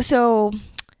 so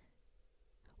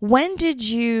when did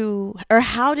you, or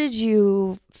how did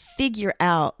you figure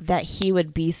out that he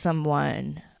would be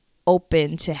someone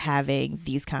open to having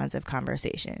these kinds of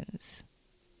conversations?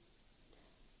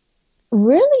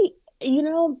 Really,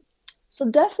 so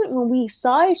definitely when we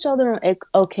saw each other on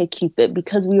OkCupid,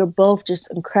 because we were both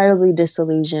just incredibly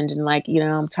disillusioned and like,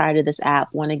 I'm tired of this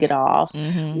app, want to get off.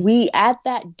 Mm-hmm. We, at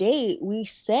that date, we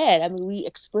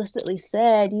explicitly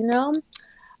said,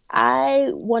 I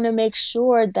want to make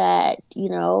sure that,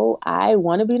 I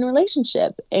want to be in a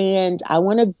relationship and I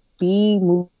want to be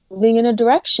moving in a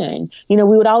direction. We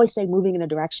would always say moving in a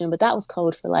direction, but that was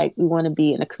code for like, we want to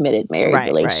be in a committed married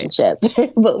relationship.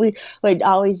 Right. But we would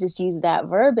always just use that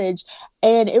verbiage.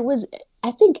 And it was,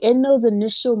 I think, in those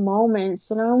initial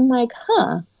moments, and I'm like,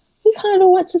 he kind of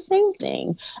wants the same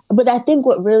thing. But I think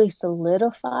what really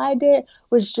solidified it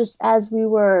was just as we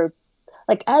were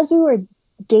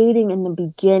dating in the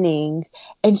beginning,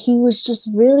 and he was just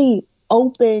really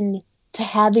open to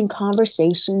having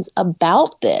conversations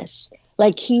about this.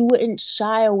 Like, he wouldn't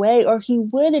shy away, or he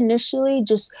would initially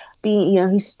just be,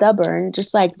 he's stubborn,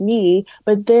 just like me.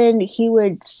 But then he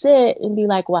would sit and be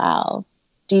like, wow,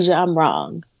 DeJa, I'm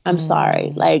wrong. I'm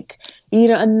sorry. Like,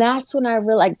 and that's when I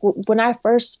realized, like, when I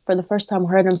for the first time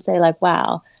heard him say like,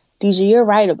 wow, DeJa, you're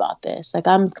right about this. Like,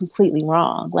 I'm completely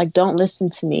wrong. Like, don't listen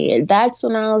to me. And that's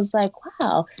when I was like,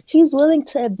 wow, he's willing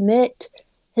to admit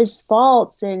his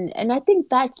faults. And I think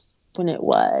that's when it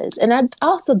was. And I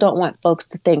also don't want folks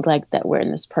to think like that we're in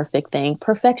this perfect thing.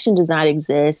 Perfection does not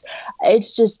exist.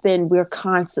 It's just been, we're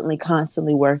constantly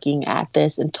working at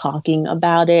this and talking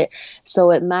about it. So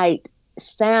it might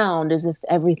sound as if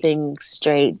everything's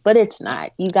straight, but it's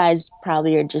not. You guys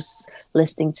probably are just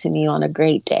listening to me on a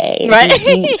great day. Right.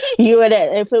 You would,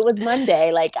 if it was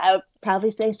Monday, like, I would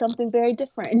probably say something very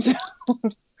different.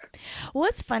 Well,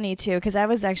 it's funny too, because I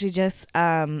was actually just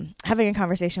having a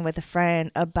conversation with a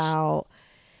friend about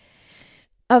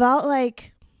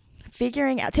like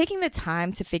figuring out, taking the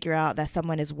time to figure out that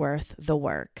someone is worth the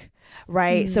work,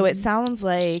 right? So it sounds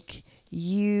like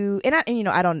you, and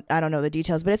I don't know the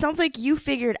details, but it sounds like you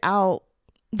figured out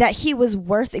that he was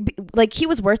worth it, like he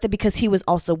was worth it because he was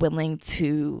also willing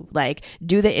to like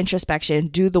do the introspection,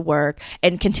 do the work,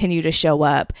 and continue to show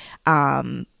up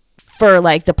for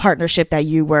like the partnership that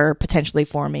you were potentially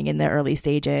forming in the early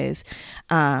stages.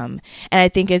 And I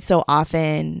think it's so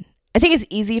often, I think it's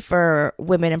easy for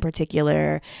women in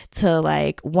particular to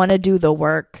like want to do the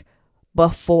work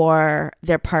before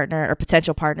their partner or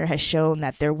potential partner has shown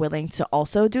that they're willing to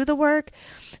also do the work.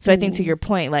 So I think to your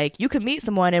point, like you could meet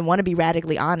someone and want to be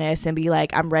radically honest and be like,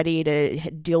 I'm ready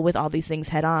to deal with all these things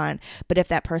head on. But if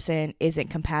that person isn't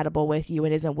compatible with you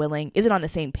and isn't on the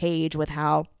same page with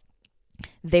how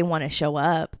they want to show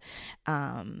up,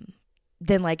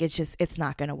 then like it's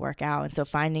not going to work out. And so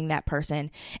finding that person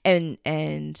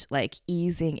and like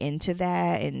easing into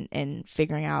that and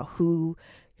figuring out who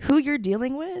you're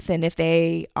dealing with and if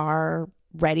they are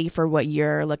ready for what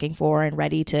you're looking for and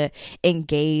ready to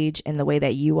engage in the way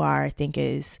that you are, I think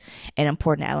is an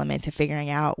important element to figuring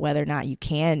out whether or not you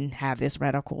can have this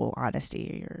radical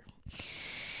honesty, or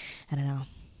I don't know.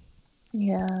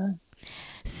 Yeah.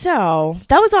 So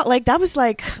that was all like, that was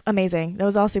like amazing. That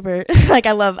was all super like,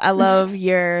 I love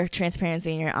your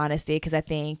transparency and your honesty. Cause I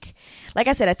think, like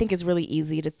I said, I think it's really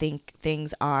easy to think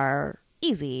things are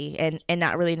easy and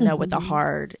not really know what the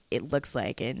hard it looks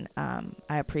like. And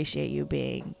I appreciate you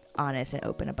being honest and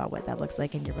open about what that looks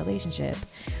like in your relationship.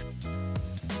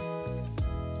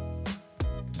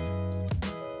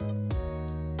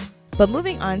 But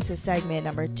moving on to segment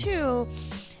number 2,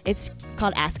 it's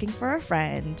called Asking for a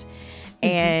Friend.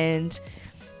 And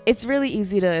it's really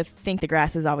easy to think the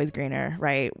grass is always greener,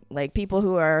 right? Like people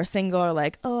who are single are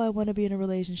like, oh, I want to be in a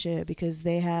relationship because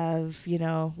they have, you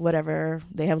know, whatever,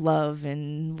 they have love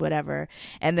and whatever.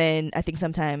 And then I think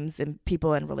sometimes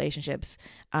people in relationships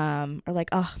are like,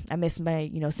 oh, I miss my,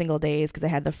 you know, single days because I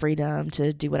had the freedom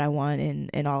to do what I want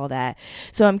and all of that.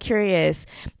 So I'm curious,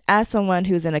 as someone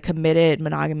who's in a committed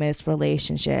monogamous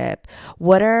relationship,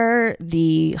 what are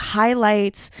the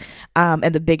highlights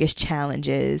and the biggest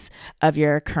challenges of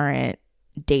your current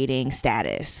dating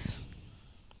status?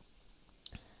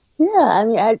 Yeah, I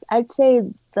mean, I'd say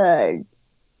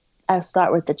I'll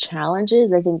start with the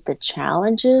challenges. I think the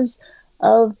challenges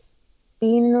of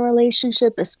being in a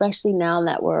relationship, especially now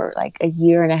that we're like a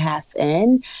year and a half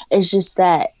in, is just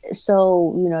that,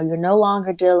 so, you know, you're no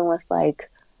longer dealing with like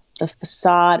the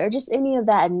facade or just any of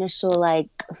that initial like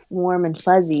warm and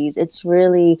fuzzies. It's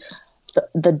really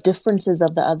the differences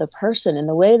of the other person, and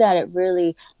the way that it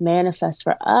really manifests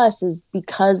for us is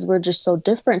because we're just so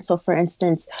different. So for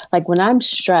instance, like when I'm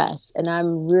stressed and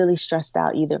I'm really stressed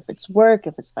out, either if it's work,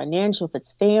 if it's financial, if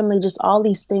it's family, just all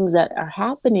these things that are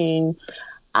happening,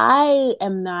 I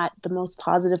am not the most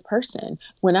positive person.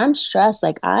 When I'm stressed,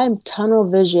 like I'm tunnel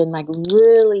vision, like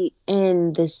really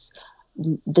in this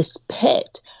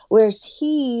pit. Whereas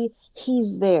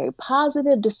he's very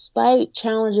positive despite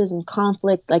challenges and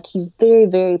conflict. Like he's very,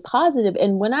 very positive.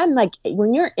 And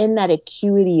when you're in that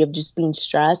acuity of just being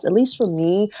stressed, at least for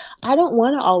me, I don't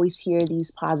want to always hear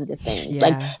these positive things. Yeah.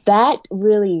 Like that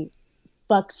really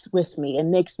fucks with me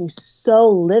and makes me so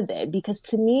livid, because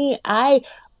to me, I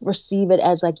receive it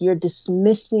as like you're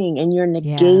dismissing and you're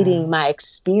negating my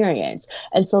experience.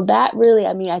 And so that really,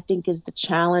 I mean, I think is the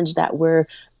challenge that we're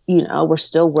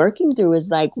still working through,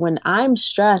 is like when I'm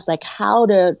stressed, like how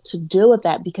to deal with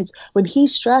that. Because when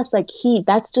he's stressed, like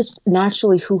that's just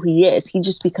naturally who he is. He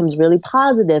just becomes really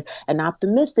positive and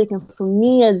optimistic. And for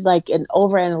me, as like an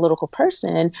over analytical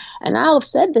person, and I've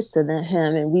said this to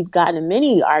him and we've gotten in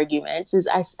many arguments, is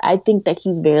I think that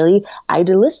he's very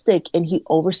idealistic and he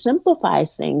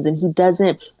oversimplifies things and he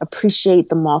doesn't appreciate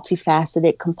the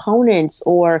multifaceted components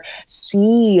or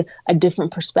see a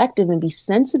different perspective and be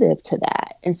sensitive to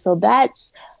that. And so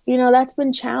that's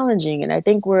been challenging. And I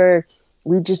think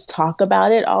we just talk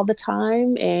about it all the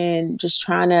time and just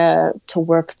trying to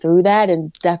work through that.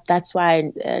 And that's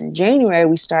why in January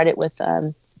we started with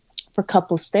for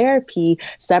couples therapy,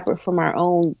 separate from our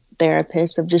own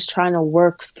therapist, of just trying to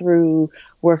work through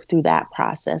that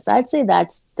process. I'd say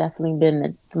that's definitely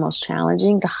been the most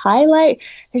challenging. The highlight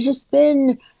has just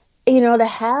been, to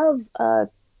have a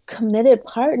committed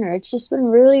partner. It's just been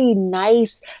really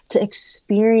nice to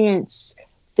experience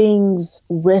things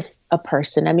with a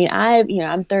person. I mean,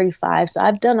 I'm 35, so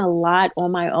I've done a lot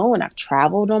on my own. I've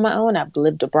traveled on my own. I've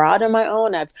lived abroad on my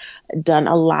own. I've done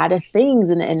a lot of things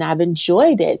and I've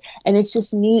enjoyed it. And it's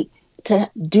just neat to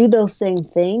do those same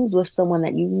things with someone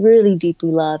that you really deeply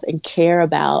love and care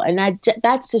about. And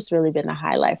that's just really been the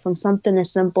highlight, from something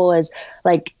as simple as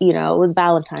like, it was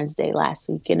Valentine's Day last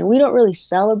weekend, and we don't really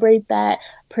celebrate that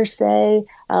per se.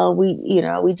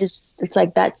 we just, it's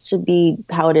like that should be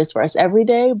how it is for us every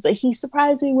day. But he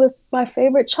surprised me with my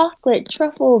favorite chocolate,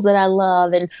 truffles that I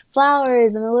love, and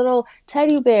flowers, and a little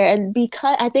teddy bear. And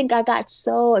because I think I got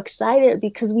so excited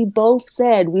because we both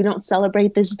said we don't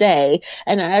celebrate this day.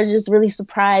 And I was just really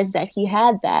surprised that he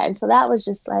had that. And so that was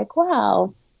just like,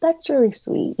 wow, that's really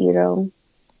sweet, you know?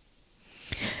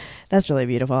 That's really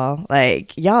beautiful.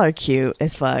 Like, y'all are cute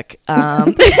as fuck.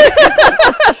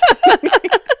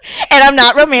 And I'm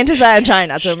not romanticizing. I'm trying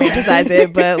not to romanticize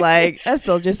it, but like that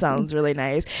still just sounds really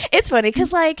nice. It's funny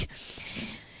because like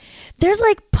there's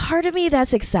like part of me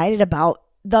that's excited about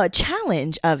the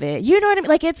challenge of it. You know what I mean?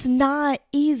 Like it's not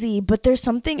easy, but there's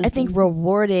something I think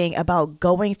rewarding about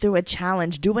going through a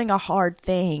challenge, doing a hard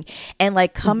thing, and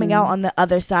like coming out on the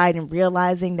other side and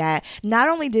realizing that not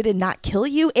only did it not kill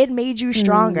you, it made you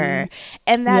stronger.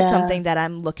 And that's something that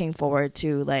I'm looking forward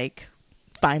to like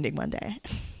finding one day.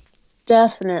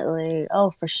 Definitely. Oh,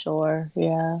 for sure.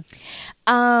 Yeah.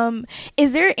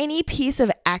 Is there any piece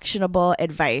of actionable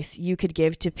advice you could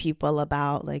give to people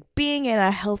about like being in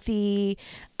a healthy,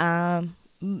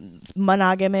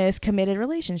 monogamous, committed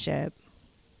relationship?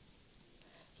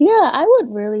 Yeah, I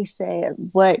would really say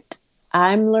what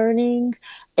I'm learning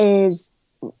is,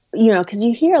 because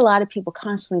you hear a lot of people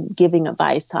constantly giving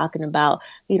advice, talking about,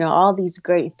 all these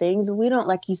great things. We don't,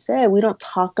 like you said, we don't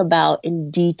talk about in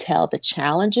detail the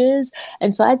challenges.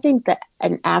 And so I think that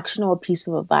an actionable piece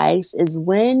of advice is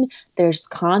when there's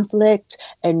conflict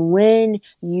and when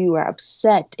you are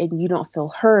upset and you don't feel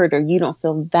heard or you don't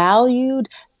feel valued,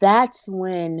 that's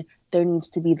when there needs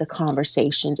to be the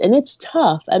conversations. And it's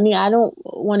tough. I mean, I don't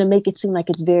want to make it seem like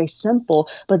it's very simple,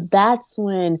 but that's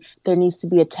when there needs to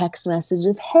be a text message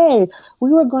of, hey,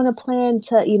 we were going to plan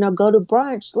to, go to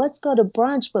brunch. Let's go to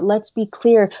brunch, but let's be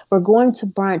clear. We're going to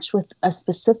brunch with a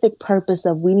specific purpose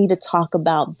of we need to talk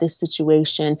about this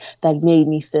situation that made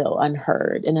me feel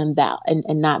unheard and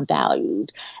and not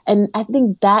valued. And I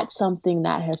think that's something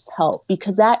that has helped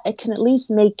because that it can at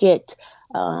least make it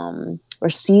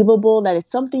receivable, that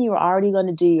it's something you're already going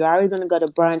to do. You're already going to go to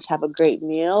brunch, have a great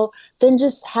meal, then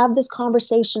just have this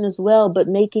conversation as well, but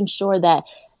making sure that,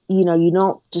 you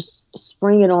don't just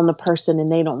spring it on the person and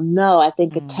they don't know. I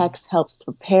think a text helps to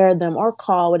prepare them, or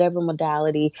call, whatever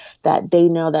modality, that they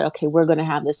know that, okay, we're going to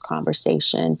have this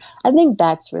conversation. I think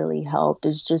that's really helped,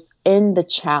 is just in the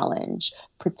challenge,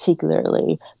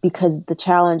 particularly because the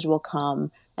challenge will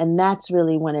come. And that's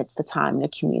really when it's the time to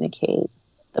communicate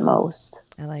the most.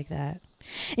 I like that.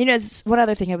 It's one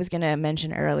other thing I was going to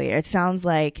mention earlier. It sounds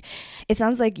like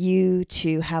you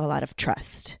two have a lot of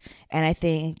trust. And I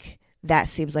think that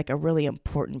seems like a really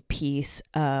important piece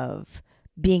of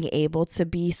being able to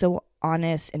be so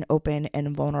honest and open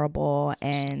and vulnerable,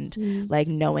 and like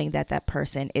knowing that that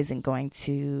person isn't going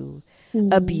to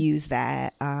abuse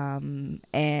that,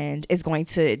 and is going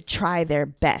to try their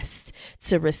best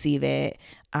to receive it.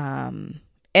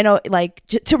 Like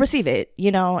to receive it,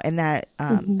 and that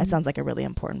that sounds like a really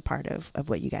important part of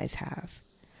what you guys have.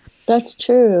 That's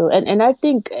true. And I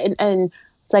think, and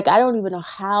it's like, I don't even know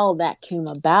how that came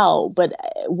about, but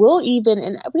and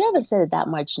we haven't said it that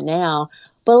much now,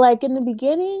 but like in the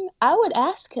beginning, I would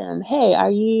ask him, hey,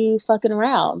 are you fucking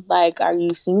around? Like, are you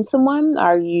seeing someone?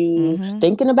 Are you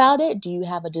thinking about it? Do you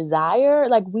have a desire?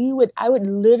 Like I would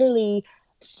literally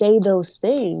say those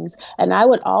things. And I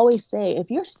would always say, if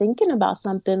you're thinking about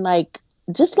something, like,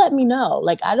 just let me know.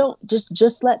 Like, I don't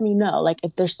just let me know. Like,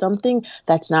 if there's something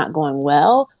that's not going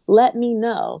well, let me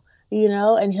know,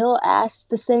 and he'll ask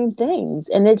the same things.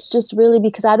 And it's just really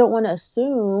because I don't want to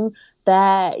assume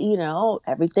that,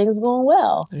 everything's going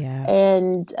well. Yeah.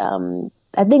 And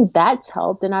I think that's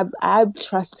helped. And I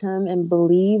trust him and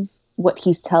believe what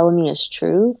he's telling me is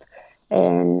truth.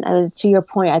 And to your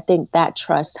point, I think that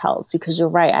trust helps, because you're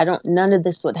right. None of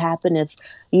this would happen if,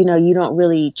 you don't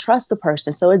really trust the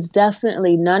person. So it's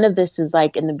definitely, none of this is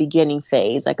like in the beginning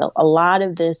phase. Like a lot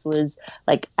of this was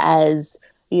like, as,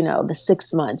 the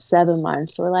 6 months, 7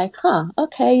 months, we're like,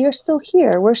 okay, you're still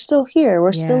here. We're still here.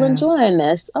 We're still enjoying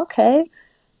this. Okay.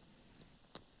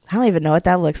 I don't even know what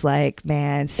that looks like,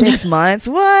 man. 6 months.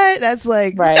 What? That's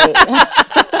like, right.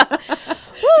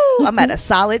 I'm at a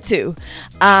solid 2.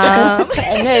 And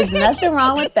there's nothing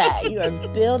wrong with that. You are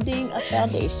building a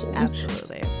foundation.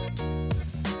 Absolutely.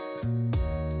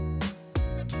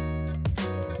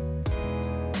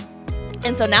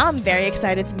 And so now I'm very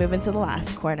excited to move into the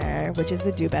last corner, which is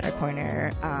the do better corner.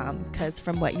 Because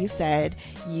from what you said,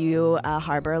 you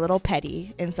harbor a little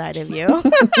petty inside of you.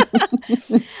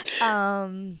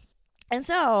 And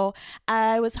so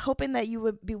I was hoping that you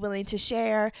would be willing to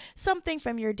share something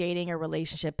from your dating or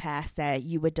relationship past that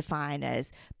you would define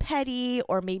as petty,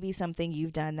 or maybe something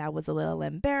you've done that was a little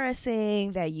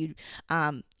embarrassing that you,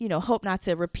 hope not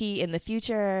to repeat in the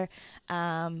future.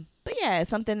 But yeah,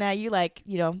 something that you like,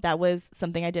 that was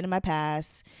something I did in my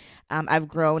past. I've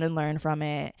grown and learned from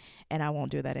it, and I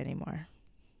won't do that anymore.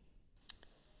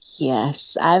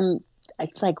 Yes,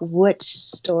 it's like which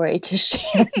story to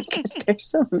share because there's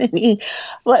so many.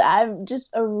 But I'm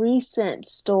just a recent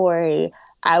story.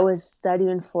 I was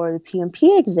studying for the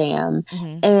PMP exam,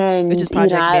 and which is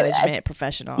project management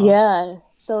professional. Yeah.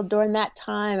 So during that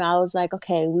time, I was like,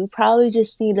 okay, we probably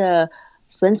just need to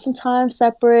spend some time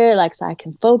separate, like so I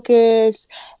can focus.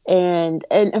 And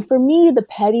for me, the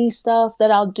petty stuff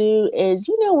that I'll do is,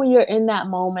 when you're in that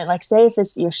moment, like say if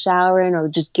it's you're showering or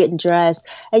just getting dressed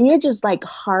and you're just like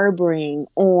harboring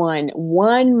on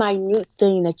one minute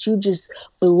thing that you just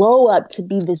blow up to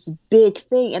be this big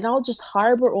thing, and I'll just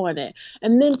harbor on it.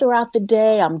 And then throughout the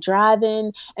day, I'm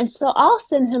driving. And so I'll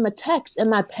send him a text in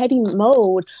my petty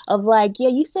mode of like, yeah,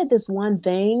 you said this one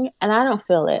thing and I don't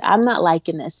feel it. I'm not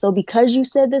liking this. So because you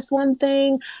said this one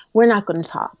thing, we're not going to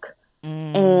talk.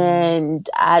 And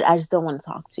I just don't want to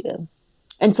talk to you.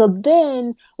 And so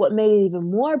then what made it even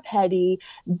more petty,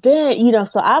 then,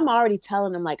 so I'm already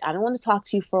telling him like, I don't want to talk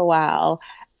to you for a while.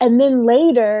 And then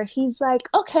later he's like,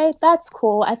 okay, that's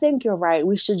cool. I think you're right.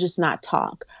 We should just not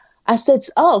talk. I said,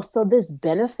 oh, so this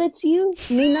benefits you,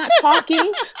 me not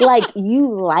talking? Like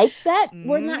you like that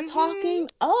we're not talking?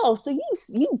 Oh, so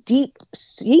you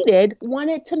deep-seated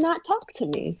wanted to not talk to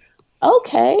me.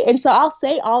 Okay. And so I'll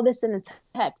say all this in a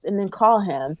text and then call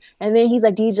him. And then he's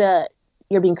like, DeJa,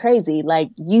 you're being crazy.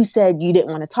 Like you said you didn't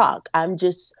want to talk. I'm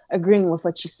just agreeing with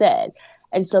what you said.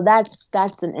 And so that's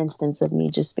an instance of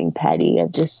me just being petty,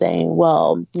 of just saying,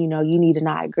 well, you need to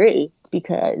not agree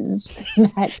because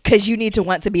you need to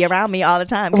want to be around me all the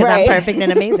time because I'm perfect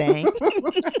and amazing.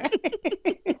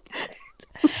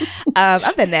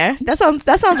 I've been there. That sounds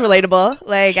relatable.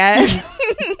 Like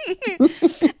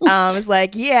it's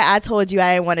like, yeah, I told you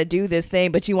I didn't want to do this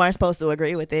thing, but you weren't supposed to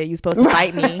agree with it. You're supposed to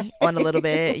fight me on a little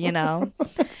bit,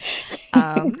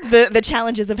 the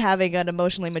challenges of having an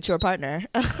emotionally mature partner.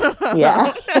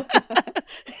 Yeah.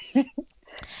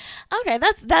 Okay,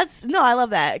 that's no, I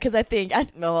love that because I think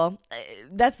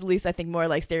that's at least I think more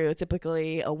like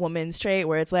stereotypically a woman's trait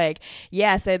where it's like,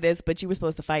 yeah, I said this, but you were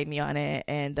supposed to fight me on it,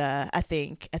 and I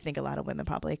think a lot of women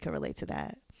probably could relate to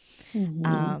that.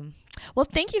 Well,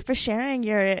 thank you for sharing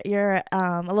your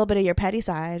a little bit of your petty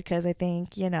side, because I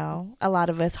think a lot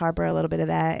of us harbor a little bit of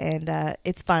that, and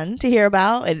it's fun to hear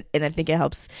about, and I think it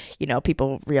helps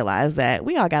people realize that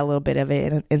we all got a little bit of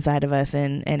it inside of us,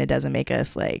 and it doesn't make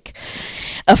us like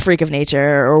a freak of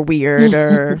nature or weird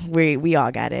or we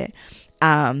all got it.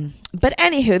 But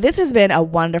anywho, this has been a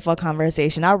wonderful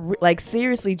conversation. I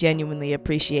seriously, genuinely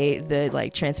appreciate the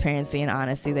transparency and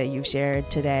honesty that you've shared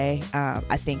today.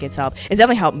 I think it's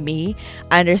definitely helped me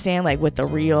understand what the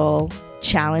real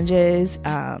challenges,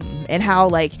 and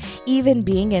how even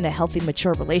being in a healthy,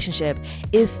 mature relationship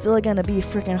is still gonna be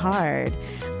freaking hard.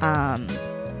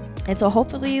 And so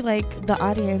hopefully the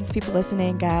audience, people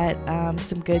listening, got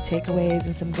some good takeaways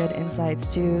and some good insights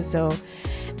too, so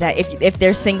that if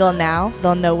they're single now,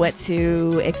 they'll know what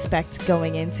to expect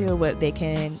going into, what they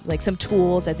can some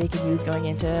tools that they can use going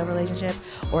into a relationship,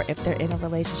 or if they're in a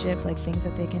relationship, things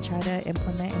that they can try to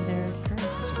implement in their current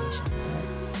situation.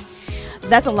 But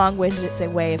that's a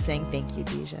long-winded way of saying thank you,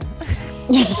 DeJa.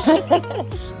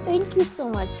 Thank you so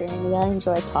much, Randy. I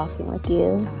enjoyed talking with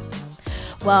you. Awesome.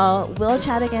 Well, we'll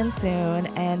chat again soon,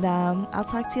 and I'll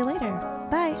talk to you later.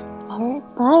 Bye. All right,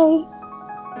 bye.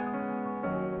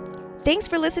 Thanks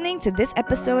for listening to this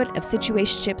episode of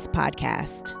Situationships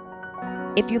Podcast.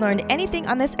 If you learned anything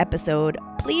on this episode,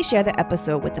 please share the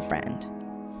episode with a friend.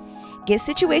 Get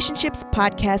Situationships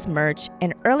Podcast merch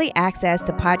and early access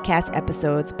to podcast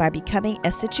episodes by becoming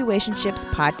a Situationships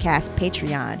Podcast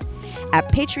Patreon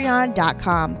at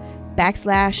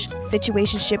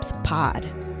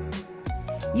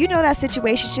patreon.com/situationshipspod. You know that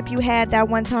situationship you had that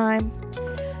one time?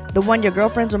 The one your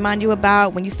girlfriends remind you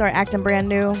about when you start acting brand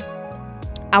new?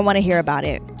 I want to hear about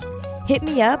it. Hit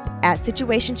me up at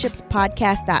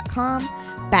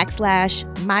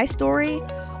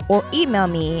situationshipspodcast.com/mystory, or email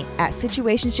me at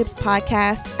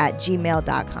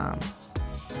situationshipspodcast@gmail.com.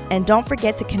 And don't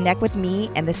forget to connect with me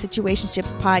and the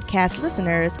Situationships Podcast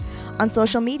listeners on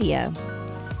social media.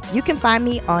 You can find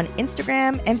me on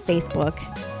Instagram and Facebook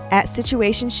at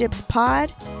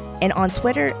Situationshipspod, and on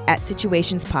Twitter at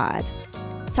Situationspod.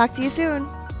 Talk to you soon.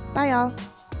 Bye, y'all.